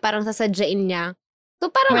ganun, na parang sasadyain niya.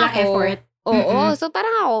 So, parang Walang ako, effort. oo, so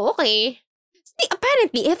parang ako, okay.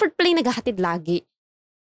 Apparently, effort pala yung naghahatid lagi.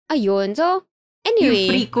 Ayun, so, anyway.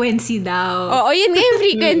 Yung frequency daw. Oo, yun nga yung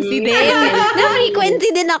frequency din. Na-frequency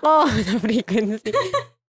din ako. Na-frequency.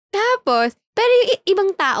 Tapos, pero yung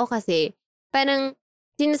ibang tao kasi, parang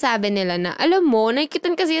sinasabi nila na, alam mo,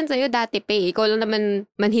 nakikitan kasi yan sa'yo dati pa eh. Ikaw lang naman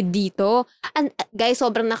manhid dito. Guys,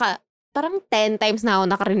 sobrang parang 10 times na ako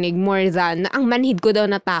nakarinig more than na ang manhid ko daw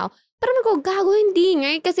na tao. Parang gago, hindi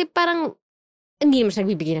nga. Kasi parang, hindi naman siya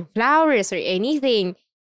nagbibigay ng flowers or anything.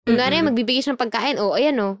 Kunwari, magbibigay siya ng pagkain.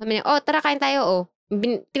 Ayan Sabi niya, tara, kain tayo,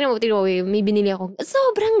 Tingnan mo, may binili ako.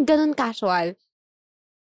 Sobrang ganun casual.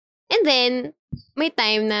 And then, may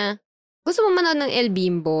time na, gusto mo manood ng El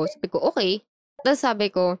Bimbo? Sabi ko, okay. Tapos sabi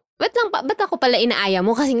ko, ba't ako pala inaaya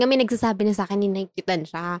mo? Kasi nga may nagsasabi na sa akin, ninakitan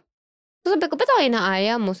siya. So sabi ko, ba't ako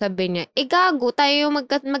inaaya mo? Sabi niya, gago, tayo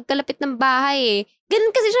magkalapit ng bahay eh. Ganun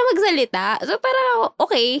kasi siya magsalita. So parang ako,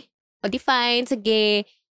 okay. O di fine, sige.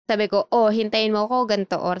 Sabi ko, hintayin mo ako,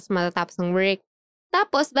 ganito oras matatapos ng work.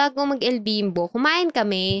 Tapos, bago mag-El Bimbo, kumain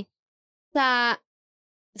kami sa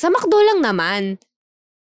McDo lang naman.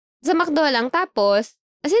 Sa McDo lang, tapos,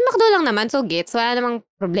 as in McDo lang naman, so gets, wala namang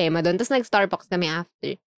problema doon. Tapos nag-Starbucks kami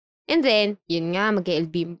after. And then, yun nga, mag-El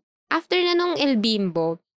Bimbo. After na nung El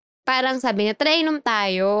Bimbo, parang sabi niya, try inom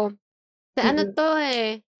tayo. Sa ano to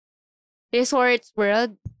Resorts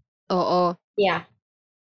World. Oo. Yeah.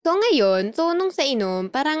 So ngayon, nung sa inom,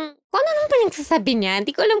 parang, kung ano naman pa nagsasabi niya,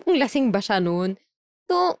 hindi ko alam kung lasing ba siya noon.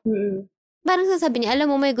 So, parang sasabi niya, alam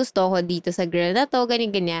mo, may gusto ko dito sa girl na to,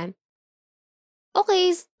 ganyan.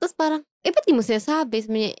 Okay, tapos parang, ba't di mo sinasabi?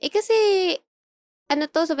 Sabi niya, kasi,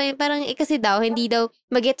 sabi niya, parang, kasi daw, hindi daw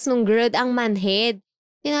magets nung girl ang manhead.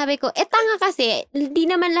 Sinabi ko, tanga kasi, hindi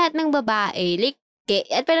naman lahat ng babae, like,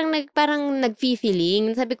 at parang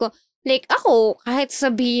nag-feeling. Sabi ko, like, ako, kahit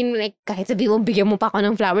sabihin mo, bigyan mo pa ako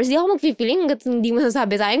ng flowers, di ako mag-feeling hanggat hindi mo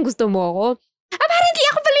sasabi sa akin, gusto mo ako. Apparently,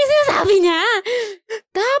 ako pala yung sinasabi niya.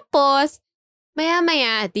 Tapos,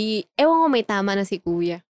 maya-maya, ewan ko may tama na si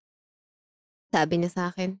kuya. Sabi niya sa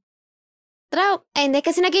akin, hindi,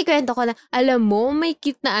 kasi nagkikwento ko na, alam mo, may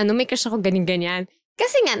cute na may crush ako ganyan-ganyan.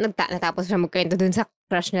 Kasi nga, natapos siya magkwento dun sa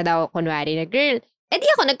crush niya daw, kunwari na girl. Di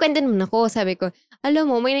ako, nagkwento naman ako. Sabi ko, alam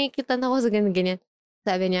mo, may nakikita na ako sa ganyan-ganyan.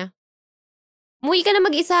 Sabi niya, umuwi ka na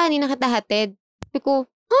mag-isa, hindi na kita hatid. Sabi ko,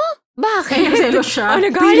 bakit? Kaya selos siya.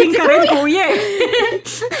 Nagalit Piling ka rin, kuya.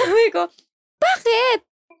 Sabi ko, bakit?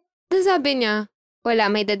 Tapos sabi niya, wala,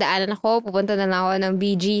 may dadaanan ako, pupunta na lang ako ng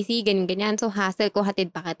BGC, ganyan-ganyan. So, hassle ko, hatid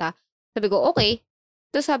pa kita. Sabi ko, okay.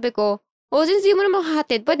 Tapos sabi ko, since di mo naman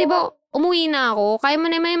hatid, pwede ba umuwi na ako? Kaya mo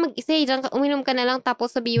naman mag-isa, uminom ka na lang,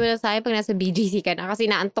 tapos sabihin mo na sa akin pag nasa BGC ka na, kasi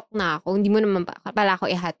naantok na ako, hindi mo naman pala ako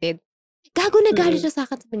ihatid. Gago, nagalit siya sa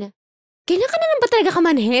akin, sabi niya, ganyan ka na lang ba talaga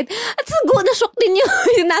kamanhead? At na-shock din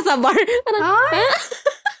yung nasa bar. Parang,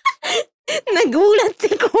 nagulat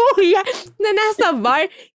si kuya na nasa bar.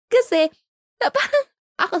 Kasi, parang,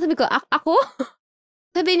 sabi ko, ako?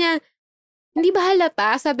 Sabi niya, hindi ba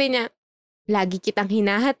halata? Sabi niya, lagi kitang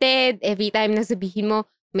hinahatid. Every time na sabihin mo,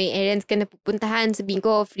 may errands ka na pupuntahan, sabihin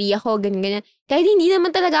ko, free ako, ganyan. Kahit hindi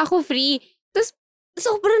naman talaga ako free. Tapos,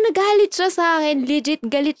 sobrang nagalit siya sa akin. Legit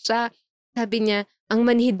galit siya. Sabi niya, ang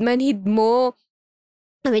manhid-manhid mo.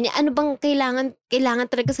 Sabi niya, ano bang kailangan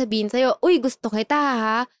talaga sabihin sa'yo? Uy, gusto kita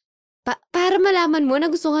ha? Para malaman mo na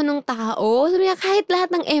gusto ka ng tao. Sabi niya, kahit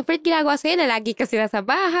lahat ng effort ginagawa sa'yo, na lagi ka sila sa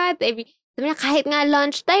bahat. Sabi niya, kahit nga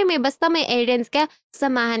lunchtime, basta may errands ka,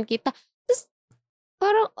 samahan kita. Tapos,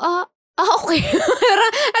 parang, okay.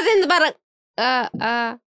 As in, parang,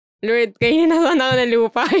 Lord, kayo nasan ako na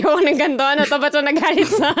lupa. Ayoko ng ganito. Ano to? Ba't siya nagalit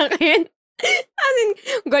sa akin? As in,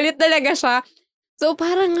 galit talaga siya. So,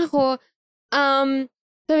 parang ako,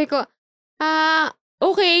 sabi ko,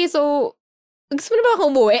 okay, so, gusto mo na ba ako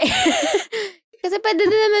umuwi? Kasi pwede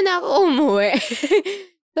na naman ako umuwi.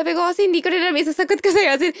 Sabi ko, kasi hindi ko rin naman isasagot ko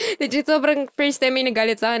sa'yo. Kasi, legit, sobrang first time may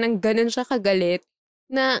nagalit sa akin, nang ganun siya kagalit,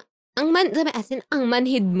 na, ang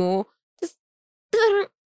manhid mo, tapos, parang,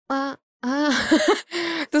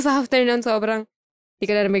 tapos after nun, sobrang, hindi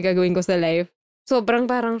ko na rin may gagawin ko sa life. Sobrang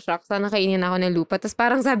parang shock. Sana kainin ako ng lupa. Tapos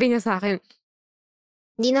parang sabi niya sa akin,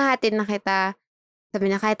 hindi nahatid na kita. Sabi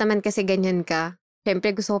niya, kahit naman kasi ganyan ka,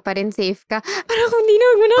 syempre gusto ko pa rin safe ka. Parang kung hindi na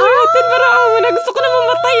ako nahatid, parang gusto ko na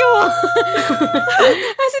mamatay.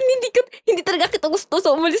 As in, hindi talaga kita gusto.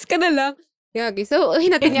 So, umalis ka na lang. Yagi. So,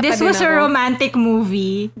 hinatid niya pa din ako. If this was a romantic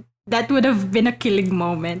movie, that would have been a killing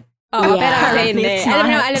moment. Oo, pero kasi hindi.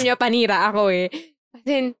 Alam niyo, panira ako eh. As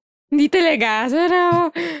in, hindi talaga. So,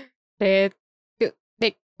 shit.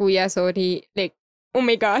 Like, kuya, sorry. Like, oh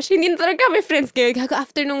my gosh, hindi na talaga kami friends kayo. Gago,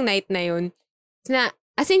 after nung night na yun.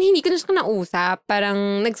 As in, hindi ko na siya nausap.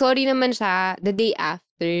 Parang, nag-sorry naman siya the day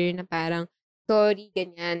after na parang, sorry,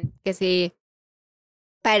 ganyan. Kasi,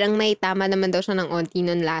 parang may tama naman daw siya ng onti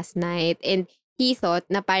nun last night. And, he thought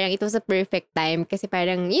na parang it was a perfect time kasi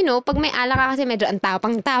parang, pag may alak ka kasi medyo ang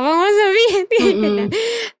tapang-tapang mo sabihin.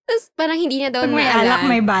 Tapos parang hindi na daw pag may alak,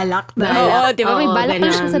 may balak. Oo, diba? May Oo, balak pa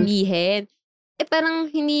ganun. siyang sabihin.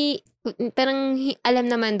 Alam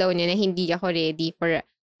naman daw niya na hindi ako ready for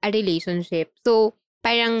a relationship. So,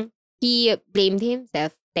 parang he blamed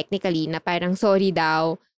himself technically na parang sorry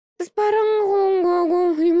daw. Tapos parang,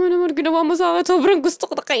 hindi mo naman ginawa mo sa akin. Sobrang gusto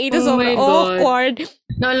ko na kainin. Sobrang awkward.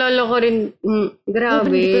 Naalala ko rin,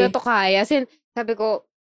 grabe. Hindi ko na to kaya. Sabi ko,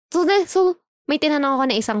 so, may tinanong ako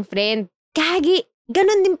na isang friend. Kagi,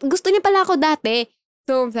 ganun din, gusto niya pala ako dati.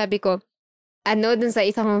 So, sabi ko, dun sa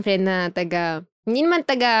isang friend na hindi naman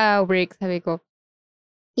taga-work, sabi ko,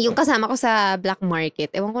 yung kasama ko sa black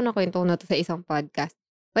market, ewan ko na kwento ko na to sa isang podcast.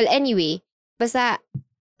 Well, anyway, basta,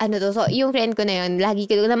 so, yung friend ko na yun, lagi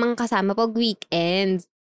ko namang kasama pag weekends.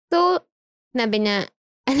 So, sabi niya,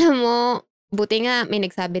 alam mo, buti nga, may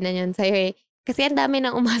nagsabi na yan sa'yo eh. Kasi ang dami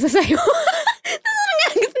nang umasa sa'yo.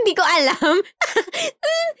 Tapos hindi ko alam.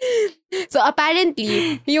 So,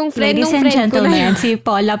 apparently, yung friend Ladies nung and friend ko na gentlemen, yun. si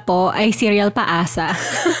Paula po ay serial paasa.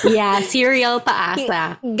 Yeah, serial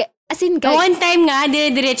paasa. As in, One time nga,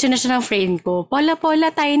 diretso na siya ng friend ko. Paula,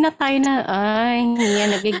 tayo na. Ay, hindi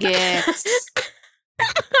yan nagigets.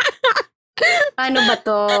 Ano ba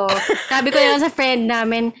to? Sabi ko lang sa friend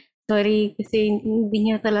namin, sorry, kasi hindi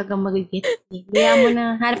niya talaga magigets. Kaya mo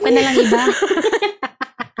na, harap ka na lang iba.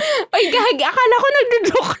 Ay, gagi, akala ko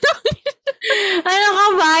nagdo-joke lang. Ano ka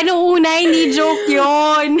ba? Nung una, hindi joke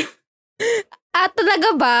yon. Talaga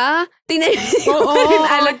ba? Oo.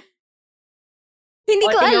 Hindi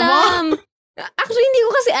ko tingnan mo. alam. Actually, hindi ko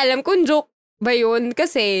kasi alam kung joke ba yun.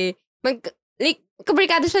 Kasi,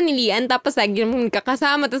 kabarkada siya ni Lian, tapos lagi naman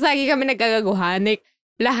kakasama, tapos lagi kami nagkagaguhanik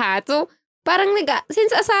lahat. So, parang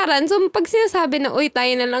since asaran, so pag sinasabi na, uy,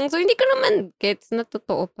 tayo na lang, so hindi ko naman gets na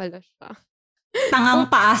totoo pala siya. Tangang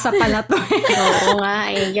paasa pala to. Oo nga,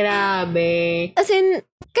 grabe. As in,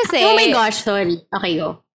 kasi... Oh my gosh, sorry. Okay,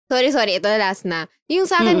 go. Sorry, ito last na. Yung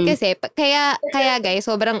sa akin kasi, kaya guys,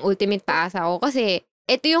 sobrang ultimate paasa ko. Kasi,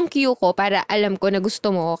 ito yung cue ko para alam ko na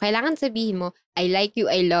gusto mo. Kailangan sabihin mo, I like you,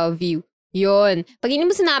 I love you. Yun. Pag hindi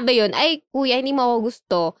mo sinabi yun, ay, kuya, hindi mo ako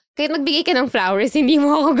gusto. Kahit magbigay ka ng flowers, hindi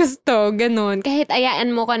mo ako gusto. Ganon. Kahit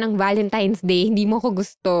ayaan mo ka ng Valentine's Day, hindi mo ako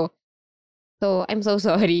gusto. So, I'm so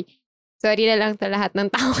sorry. Sorry na lang sa lahat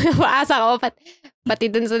ng tao na paasa ko. Pati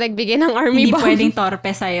dun sa nagbigay ng army Hindi bomb. pwedeng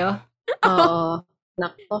torpe sa'yo. Oo.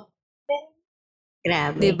 Nako.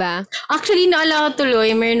 Grabe. Diba? Actually, naalala ko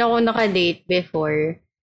tuloy, meron ako nakadate before.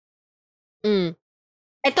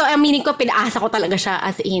 Ito, aminin ko, pinaasa ko talaga siya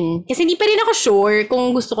as in. Kasi hindi pa rin ako sure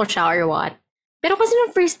kung gusto ko siya or what. Pero kasi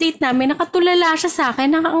nung first date namin, nakatulala siya sa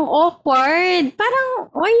akin, ang awkward.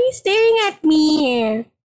 Parang, why are you staring at me?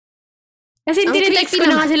 Kasi tinetext ko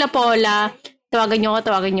na nga sila, Paula. Tawagan niyo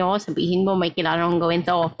ako, sabihin mo, may kilala akong gawin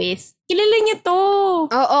sa office. Kilala niyo to.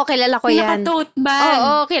 Oo, kilala ko yan. Naka-tote bag.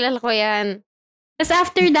 Oo, kilala ko yan. Tapos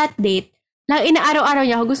after that date, inaaraw-araw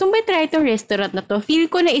niya ako, gusto mo ba try itong restaurant na to? Feel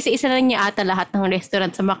ko na isa-isa lang niya ata lahat ng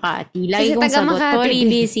restaurant sa Makati. Lagi kong sagot, sorry,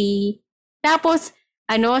 busy. Tapos,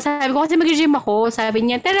 sabi ko kasi mag-gym ako. Sabi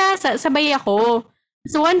niya, tara, sabay ako.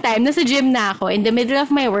 So one time, nasa gym na ako. In the middle of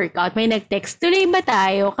my workout, may nag-text, tuloy ba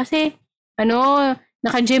tayo? Kasi,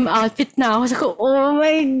 naka-gym outfit na ako. Sabi ko, oh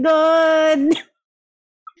my God!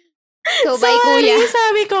 So, bye, kuya.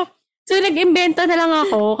 Sabi ko. So, nag-invento na lang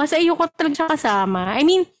ako kasi ayoko talaga siya kasama. I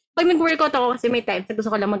mean, pag nag-workout ako kasi may times na gusto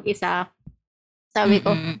ko lang mag-isa. Sabi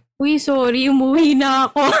ko, uy, sorry, umuwi na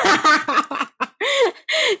ako.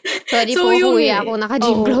 Sorry po, kuya, kung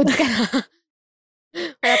naka-gym clothes ka na.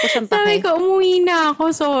 Wala po siyang pake. Sabi ko, umuwi na ako,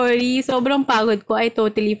 sorry. Sobrang pagod ko, I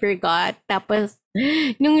totally forgot. Tapos,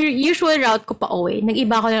 nung usual route ko pa uwi,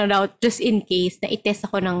 nag-iba ako ng route just in case na itest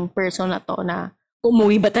ako ng person na to na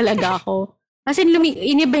umuwi ba talaga ako. Kasi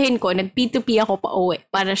inibahin ko, nag-P2P ako pa uwi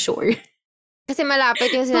para sure. Kasi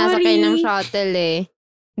malapit yung sinasakay ng shuttle eh.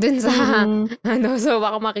 Dun sa, so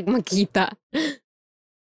baka makikita.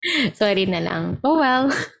 Sorry na lang. Oh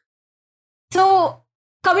well. So,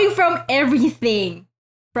 coming from everything,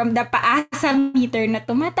 from the paasa meter na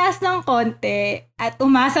tumataas ng konti at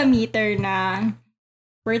umasa meter na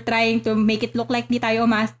we're trying to make it look like di tayo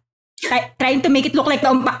trying to make it look like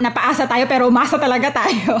na paasa tayo pero umasa talaga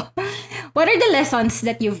tayo. What are the lessons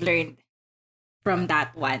that you've learned from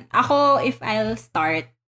that one? Ako, if I'll start,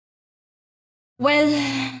 well,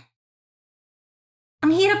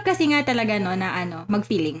 ang hirap kasi nga talaga no na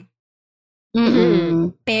mag-feeling.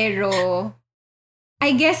 Pero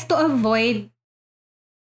I guess to avoid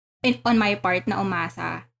on my part na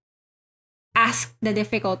umasa, ask the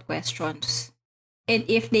difficult questions. And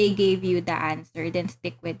if they gave you the answer, then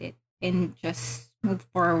stick with it and just move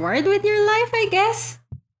forward with your life, I guess.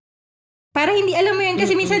 Para hindi, alam mo yun,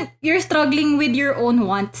 kasi minsan you're struggling with your own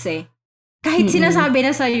wants eh. Kahit sinasabi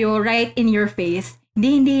na sa'yo, right in your face,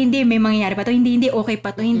 hindi, may mangyayari pa to, hindi, okay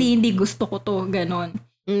pa to, hindi, gusto ko to, ganon.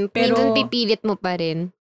 Pero minsan pipilit mo pa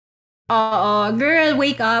rin. Oo, girl,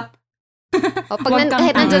 wake up. O,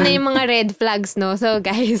 kahit nandun na yung mga red flags, no? So,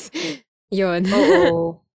 guys, yun.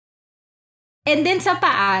 Oo. And then sa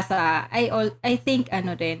paasa, I think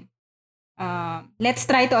rin, let's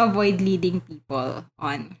try to avoid leading people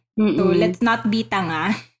on. So, let's not be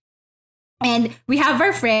tanga. And we have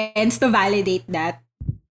our friends to validate that.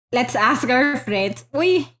 Let's ask our friends,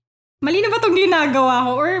 uy, mali na ba itong ginagawa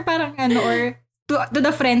ko? Or parang or to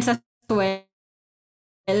the friends as well.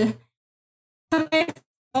 Sometimes,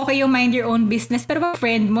 okay yung mind your own business, pero pag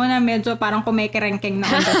friend mo na medyo parang kumekerengkeng na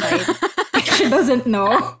on the side, she doesn't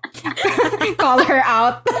know, call her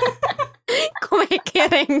out.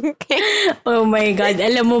 Kumekerengkeng. Oh my God.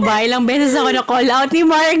 Alam mo ba, ilang beses ako na-call out ni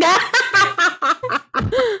Marga?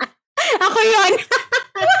 Ako yun.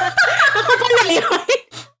 Ako pala yun.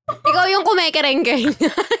 Ikaw yung kumekerengkeng.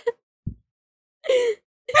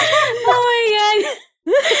 Oh my God.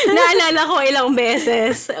 Naalala ko ilang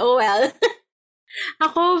beses. Oh well.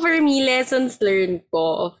 Ako, for me, lessons learned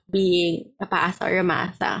ko of being napaasa or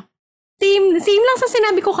umasa. Same lang sa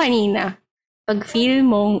sinabi ko kanina. Pag feel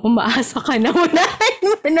mong umaasa ka na, unahin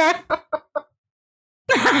mo na.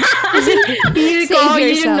 Kasi feel ko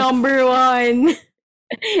yung number one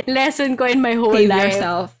lesson ko in my whole life.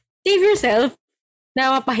 Save yourself.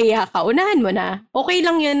 Na mapahiya ka, unahan mo na. Okay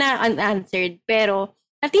lang yun na unanswered. Pero,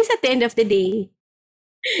 at least at the end of the day,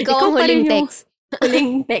 ikaw ang huling text.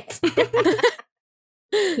 Huling text.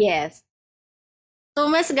 Yes. So,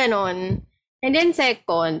 mas ganon. And then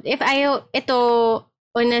second, ito,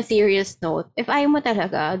 on a serious note, if ayaw mo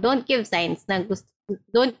talaga, don't give signs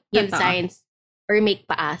or make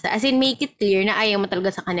paasa. As in, make it clear na ayaw mo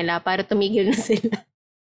talaga sa kanila para tumigil na sila.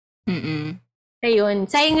 Ayun.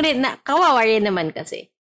 Sayang rin na, kawawa rin naman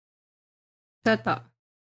kasi. Totoo.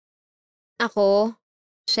 Ako,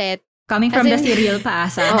 shit. Coming from the serial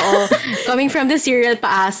paasa. Oo. Coming from the serial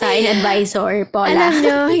paasa and advisor, Paula. Alam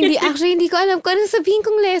nyo, hindi ko alam kung ano sabihin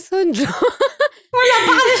kong lesson, Jo. Wala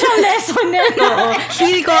pa kasi siyang lesson na. Oo.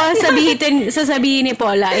 Feel ko, sasabihin ni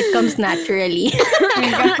Paula, it comes naturally.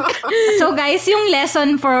 So guys, yung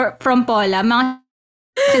lesson from Paula, mga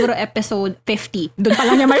siguro episode 50. Doon pa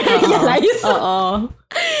lang niya ma-realize. Oo.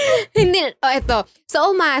 Hindi, ito.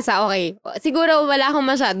 So, umasa, okay. Siguro wala akong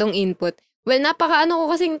masyadong input. Well, napaka-ano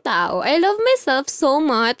ko kasing tao. I love myself so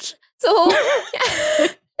much. So,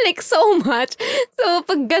 like so much. So,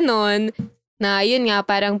 pag ganon, na yun nga,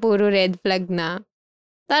 parang puro red flag na.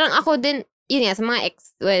 Parang ako din, yun nga, sa mga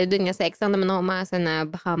ex, well, dun nga, sa ex lang naman ako umasa na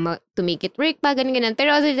baka to make it work pa, ganun.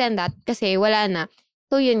 Pero other than that, kasi wala na.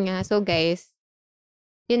 So, yun nga. So, guys,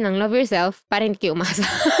 yun lang, love yourself, para hindi kayo umasa.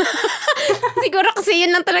 Siguro kasi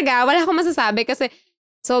yun lang talaga. Wala akong masasabi kasi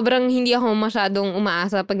sobrang hindi ako masyadong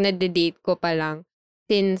umaasa pag nade-date ko pa lang.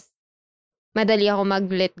 Since madali ako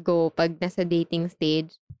mag-let go pag nasa dating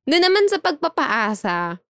stage. Doon naman sa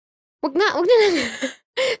pagpapaasa, wag na lang.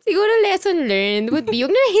 Siguro lesson learned would be,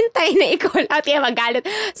 wag na hintay na ikaw lahat yung magalit.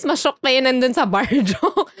 Smash-shock kayo nandun sa bar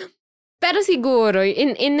joke. Pero siguro,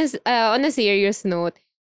 on a serious note,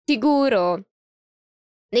 siguro,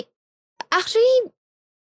 like, actually,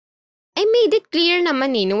 I made it clear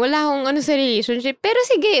naman nung wala akong sa relationship. Pero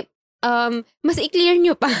sige, mas i-clear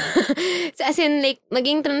nyo pa. As in, like,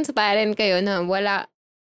 maging transparent kayo na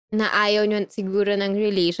na ayaw nyo siguro ng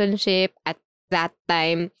relationship at that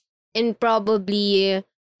time. And probably,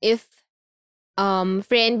 if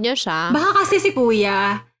friend nyo siya. Baka kasi si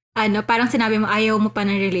kuya, parang sinabi mo, ayaw mo pa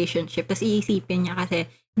ng relationship. Tapos iisipin niya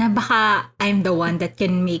kasi, na baka I'm the one that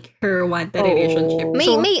can make her want a relationship.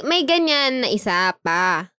 So, may ganyan na isa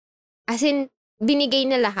pa. As in, binigay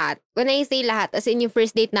na lahat. When I say lahat, as in yung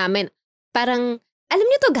first date namin, parang, alam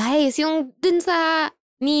niyo to guys, yung dun sa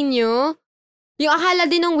ninyo, yung akala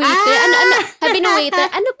din ng waiter, sabi ng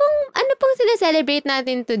waiter, ano pong sila-celebrate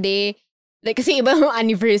natin today? Like, kasi iba yung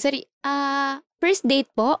anniversary. First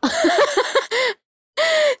date po.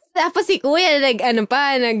 Tapos si kuya,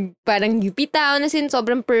 parang gupitaw na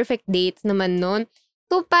sobrang perfect dates naman nun.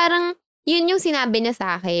 So, parang, yun yung sinabi niya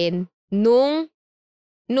sa akin, nung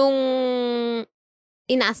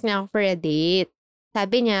in-ask niya ako for a date.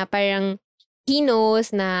 Sabi niya, parang, he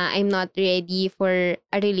knows na I'm not ready for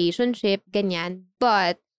a relationship, ganyan.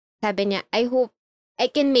 But, sabi niya, I hope I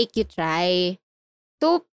can make you try.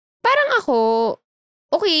 So, parang ako,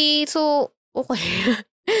 okay, so, okay.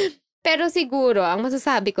 Pero siguro, ang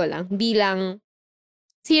masasabi ko lang, bilang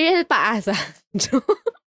serial paasa,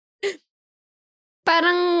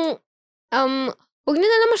 parang, huwag nyo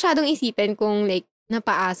na lang masyadong isipin kung like,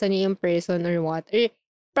 napaasa niyo yung person or what. Or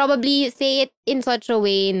probably say it in such a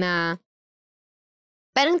way na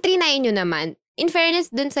parang trinayin nyo naman. In fairness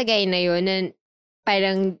dun sa guy na yun, na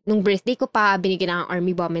parang nung birthday ko pa, binigyan ng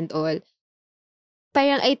army bomb and all.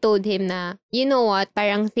 Parang I told him na, you know what,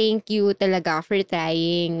 parang thank you talaga for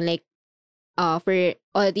trying. Like, for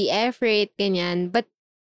all the effort, ganyan. But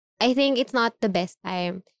I think it's not the best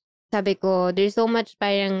time. Sabi ko, there's so much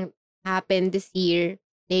parang happened this year.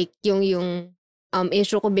 Like, yung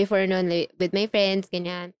issue ko before noon like, with my friends,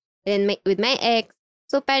 ganyan. And then with my ex.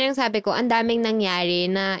 So, parang sabi ko, ang daming nangyari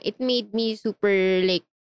na it made me super like,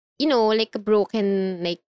 you know, like a broken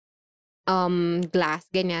like glass,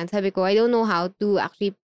 ganyan. Sabi ko, I don't know how to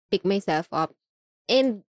actually pick myself up.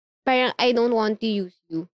 And parang I don't want to use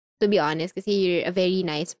you, to be honest, kasi you're a very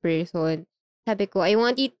nice person. Sabi ko, I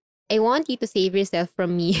want you to save yourself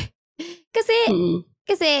from me.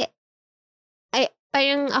 kasi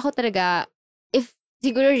parang ako talaga, if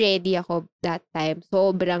siguro ready ako that time,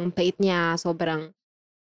 sobrang pait niya, sobrang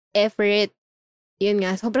effort, yun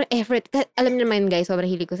nga, sobrang effort. Alam niyo naman guys, sobrang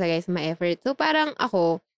hilig ko sa guys na effort. So parang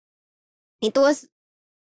ako, it was,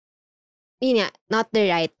 yun nga, not the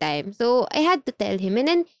right time. So I had to tell him. And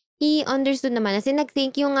then, he understood naman. Kasi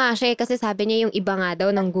nag-thank you nga siya kasi sabi niya yung iba nga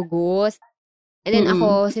daw nanggughost. And then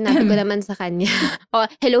ako, sinabi ko naman sa kanya,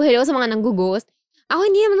 hello sa mga nanggughost. Ako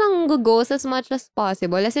hindi naman nanggughost as much as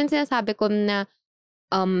possible. As in, sinasabi ko na,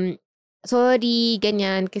 sorry,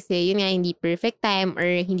 ganyan, kasi yun nga, hindi perfect time or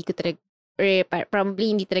hindi ko talaga, or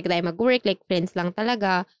probably hindi talaga tayo mag-work, like friends lang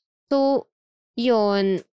talaga. So,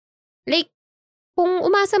 yun, like, kung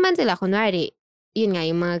umasa man sila, kunwari, yun nga,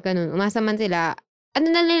 yung mga ganun, umasa man sila, ano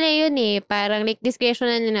na nila yun parang like discretion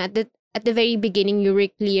na nila at the very beginning, you were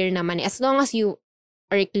clear naman as long as you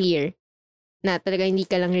are clear na talaga hindi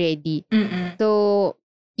ka lang ready. Mm-mm. So,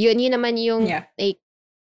 yun naman yung like,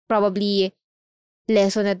 probably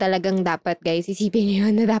lesson na talagang dapat guys, isipin nyo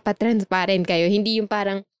yun na dapat transparent kayo. Hindi yung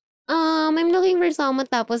parang, I'm looking for someone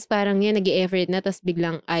tapos parang yun, nag-i-effort na tapos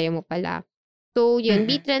biglang ayaw mo pala. So, yun,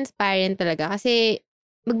 be transparent talaga kasi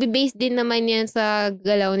magbe-base din naman yan sa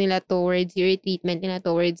galaw nila towards you, treatment nila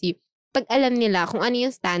towards you. Pag alam nila kung ano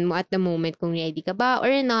yung stand mo at the moment, kung ready ka ba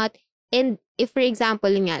or not. And if for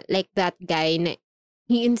example nga, like that guy na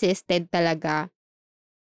he insisted talaga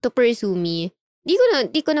to pursue me, di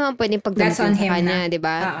ko naman pwedeng pagdamputin sa kanya, di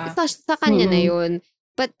ba? Sa kanya na yun.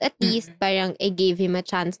 But at least, parang I gave him a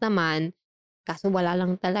chance naman. Kaso wala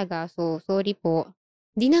lang talaga. So, sorry po.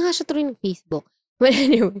 Di na nga siya tuloy ng Facebook. Well,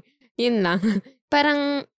 anyway, yun lang.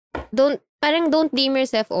 Parang don't blame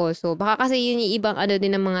yourself also. Baka kasi yun yung ibang ano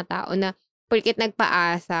din ng mga tao na porket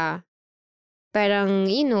nagpaasa,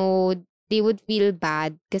 parang, you know, they would feel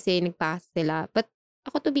bad kasi nagpaasa sila. But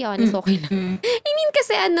ako, to be honest, okay lang. I mean,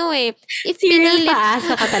 kasi if serial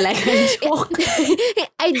paasa ka talaga. Joke.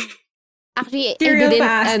 Actually, serial I didn't,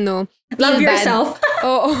 paasa. feel Love bad. yourself.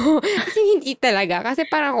 Oo. Kasi hindi talaga. Kasi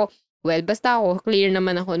parang ako, well, basta ako, clear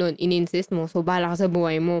naman ako noon, in-insist mo, so bahala ka sa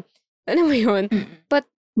buhay mo. Ano mo yun? But,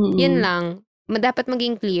 yun lang. Dapat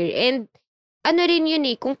maging clear. And, ano rin yun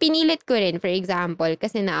kung pinilit ko rin, for example,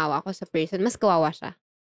 kasi naawa ko sa person, mas kawawa siya.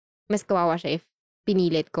 Mas kawawa siya if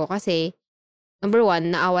pinilit ko. Kasi, number one,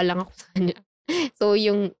 naawa lang ako sa kanya. So,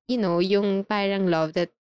 yung, you know, yung parang love that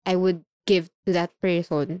I would give to that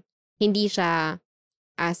person, hindi siya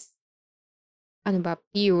as,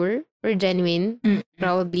 pure or genuine,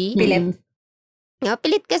 probably. Pilit.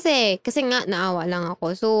 Pilit kasi. Kasi nga, naawa lang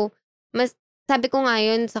ako. So, mas, sabi ko nga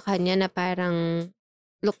yun sa kanya na parang,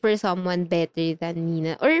 look for someone better than me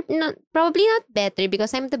na, or not, probably not better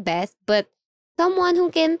because I'm the best, but someone who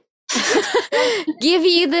can give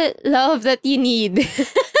you the love that you need.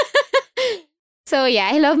 So, yeah,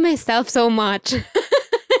 I love myself so much.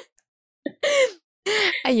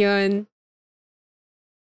 Ayun.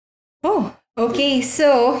 Oh, okay.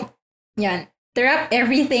 So, yan. To wrap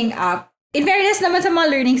everything up, in fairness naman sa mga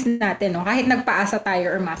learnings natin, no, kahit nagpaasa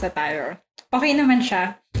tayo or masa tayo, okay naman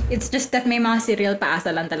siya. It's just that may mga serial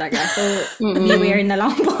paasa lang talaga. So, beware na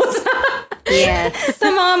lang po sa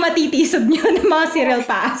mga matitisod nyo ng mga serial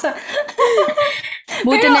paasa.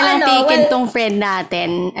 Buti na lang taken tong friend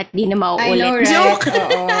natin at di na mauulit. I know, right? Joke!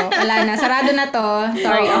 Oo. Wala na. Sarado na to.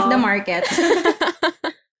 Sorry, off the market.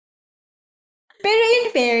 Pero in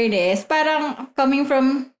fairness, parang coming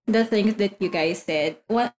from the things that you guys said,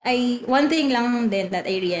 one thing lang din that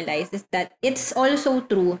I realized is that it's also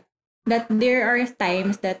true that there are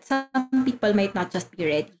times that some people might not just be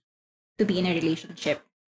ready to be in a relationship.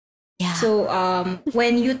 Yeah. So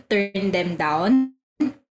when you turn them down,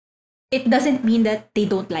 it doesn't mean that they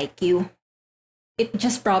don't like you. It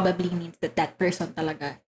just probably means that that person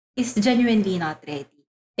talaga is genuinely not ready.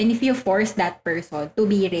 And if you force that person to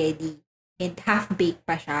be ready and half-baked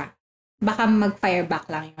pa siya, baka mag-fire back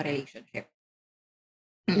lang yung relationship.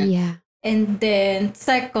 Yeah. And then,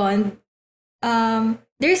 second,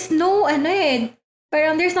 there's no,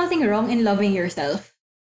 parang there's nothing wrong in loving yourself.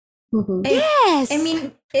 Yes! I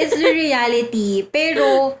mean, it's the reality.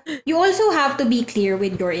 Pero, you also have to be clear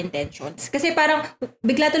with your intentions. Kasi parang,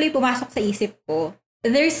 bigla tuloy pumasok sa isip ko,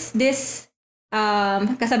 there's this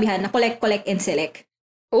kasabihan na collect, and select.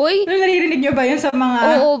 Uy! Naririnig nyo ba yun sa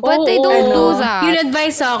mga... Oo, but they don't do that. Yun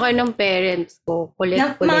advice sa akin ng parents ko.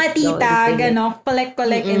 Collect, mga tita, gano, collect,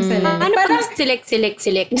 and select. Ano parang select?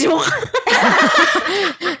 Joke.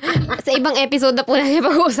 Sa ibang episode na po natin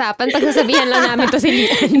pag-uusapan, pagsasabihan lang namin to si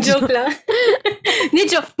Lian. Joke lang. Hindi,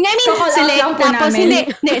 joke. I mean, select, tapos hindi,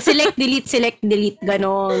 select, delete,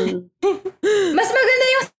 ganon. Mas maganda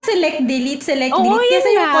yung select, delete, Oo, kasi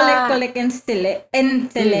yun yung nga. collect, and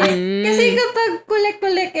select. Kasi kapag collect,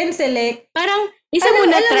 and select, Parang, isa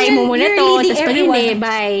muna, try mo muna you're to, leading tapos pag everyone. hindi,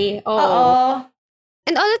 bye. Oo.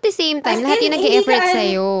 And all at the same time, As lahat in, yung nag-e-effort hindi ka-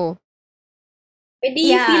 sa'yo. Pwede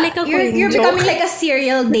you feel like a you're joke. becoming like a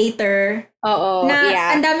serial dater Oo, na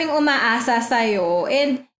yeah. ang daming umaasa sa'yo.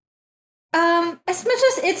 And as much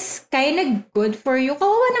as it's kind of good for you,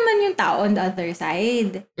 kawawa naman yung tao on the other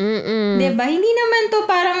side. Diba? Hindi naman to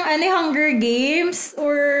parang Hunger Games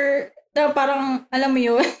or parang, alam mo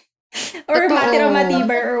yun, or Totoo.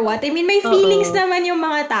 Matira-Matibar or what. I mean, may feelings naman yung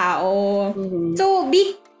mga tao. Mhm. So,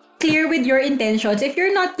 be clear with your intentions. If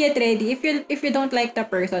you're not yet ready, if you don't like the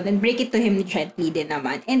person, then break it to him gently din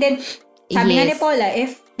naman. And then, sabi nga ni Yes. Paula,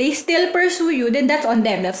 if they still pursue you, then that's on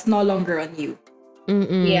them. That's no longer on you.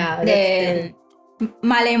 Yeah, that's Then,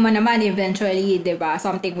 malay mo naman eventually, diba,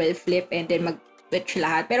 something will flip and then mag-switch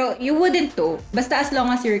lahat. Pero you wouldn't to. Basta as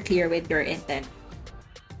long as you're clear with your intent.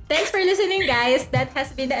 Thanks for listening, guys. That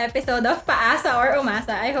has been the episode of Paasa or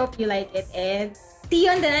Umasa. I hope you like it. And see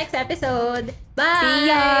you on the next episode. Bye! See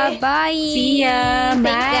ya! Bye! See ya! Thanks,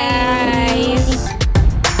 Bye! guys.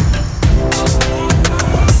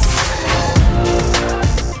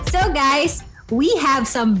 So, guys, we have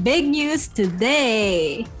some big news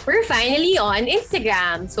today. We're finally on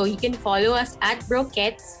Instagram, so you can follow us at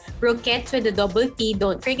Brokettes with a double T,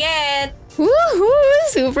 don't forget! Woohoo!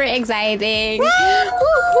 Super exciting!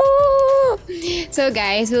 Woohoo! So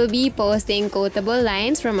guys, we'll be posting quotable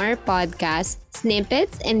lines from our podcast,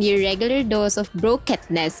 snippets, and your regular dose of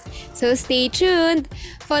broketness. So stay tuned!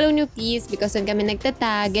 Follow nyo please because doon kami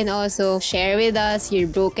nagtatag, and also share with us your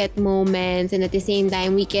broket moments, and at the same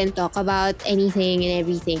time, we can talk about anything and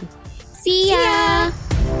everything. See ya!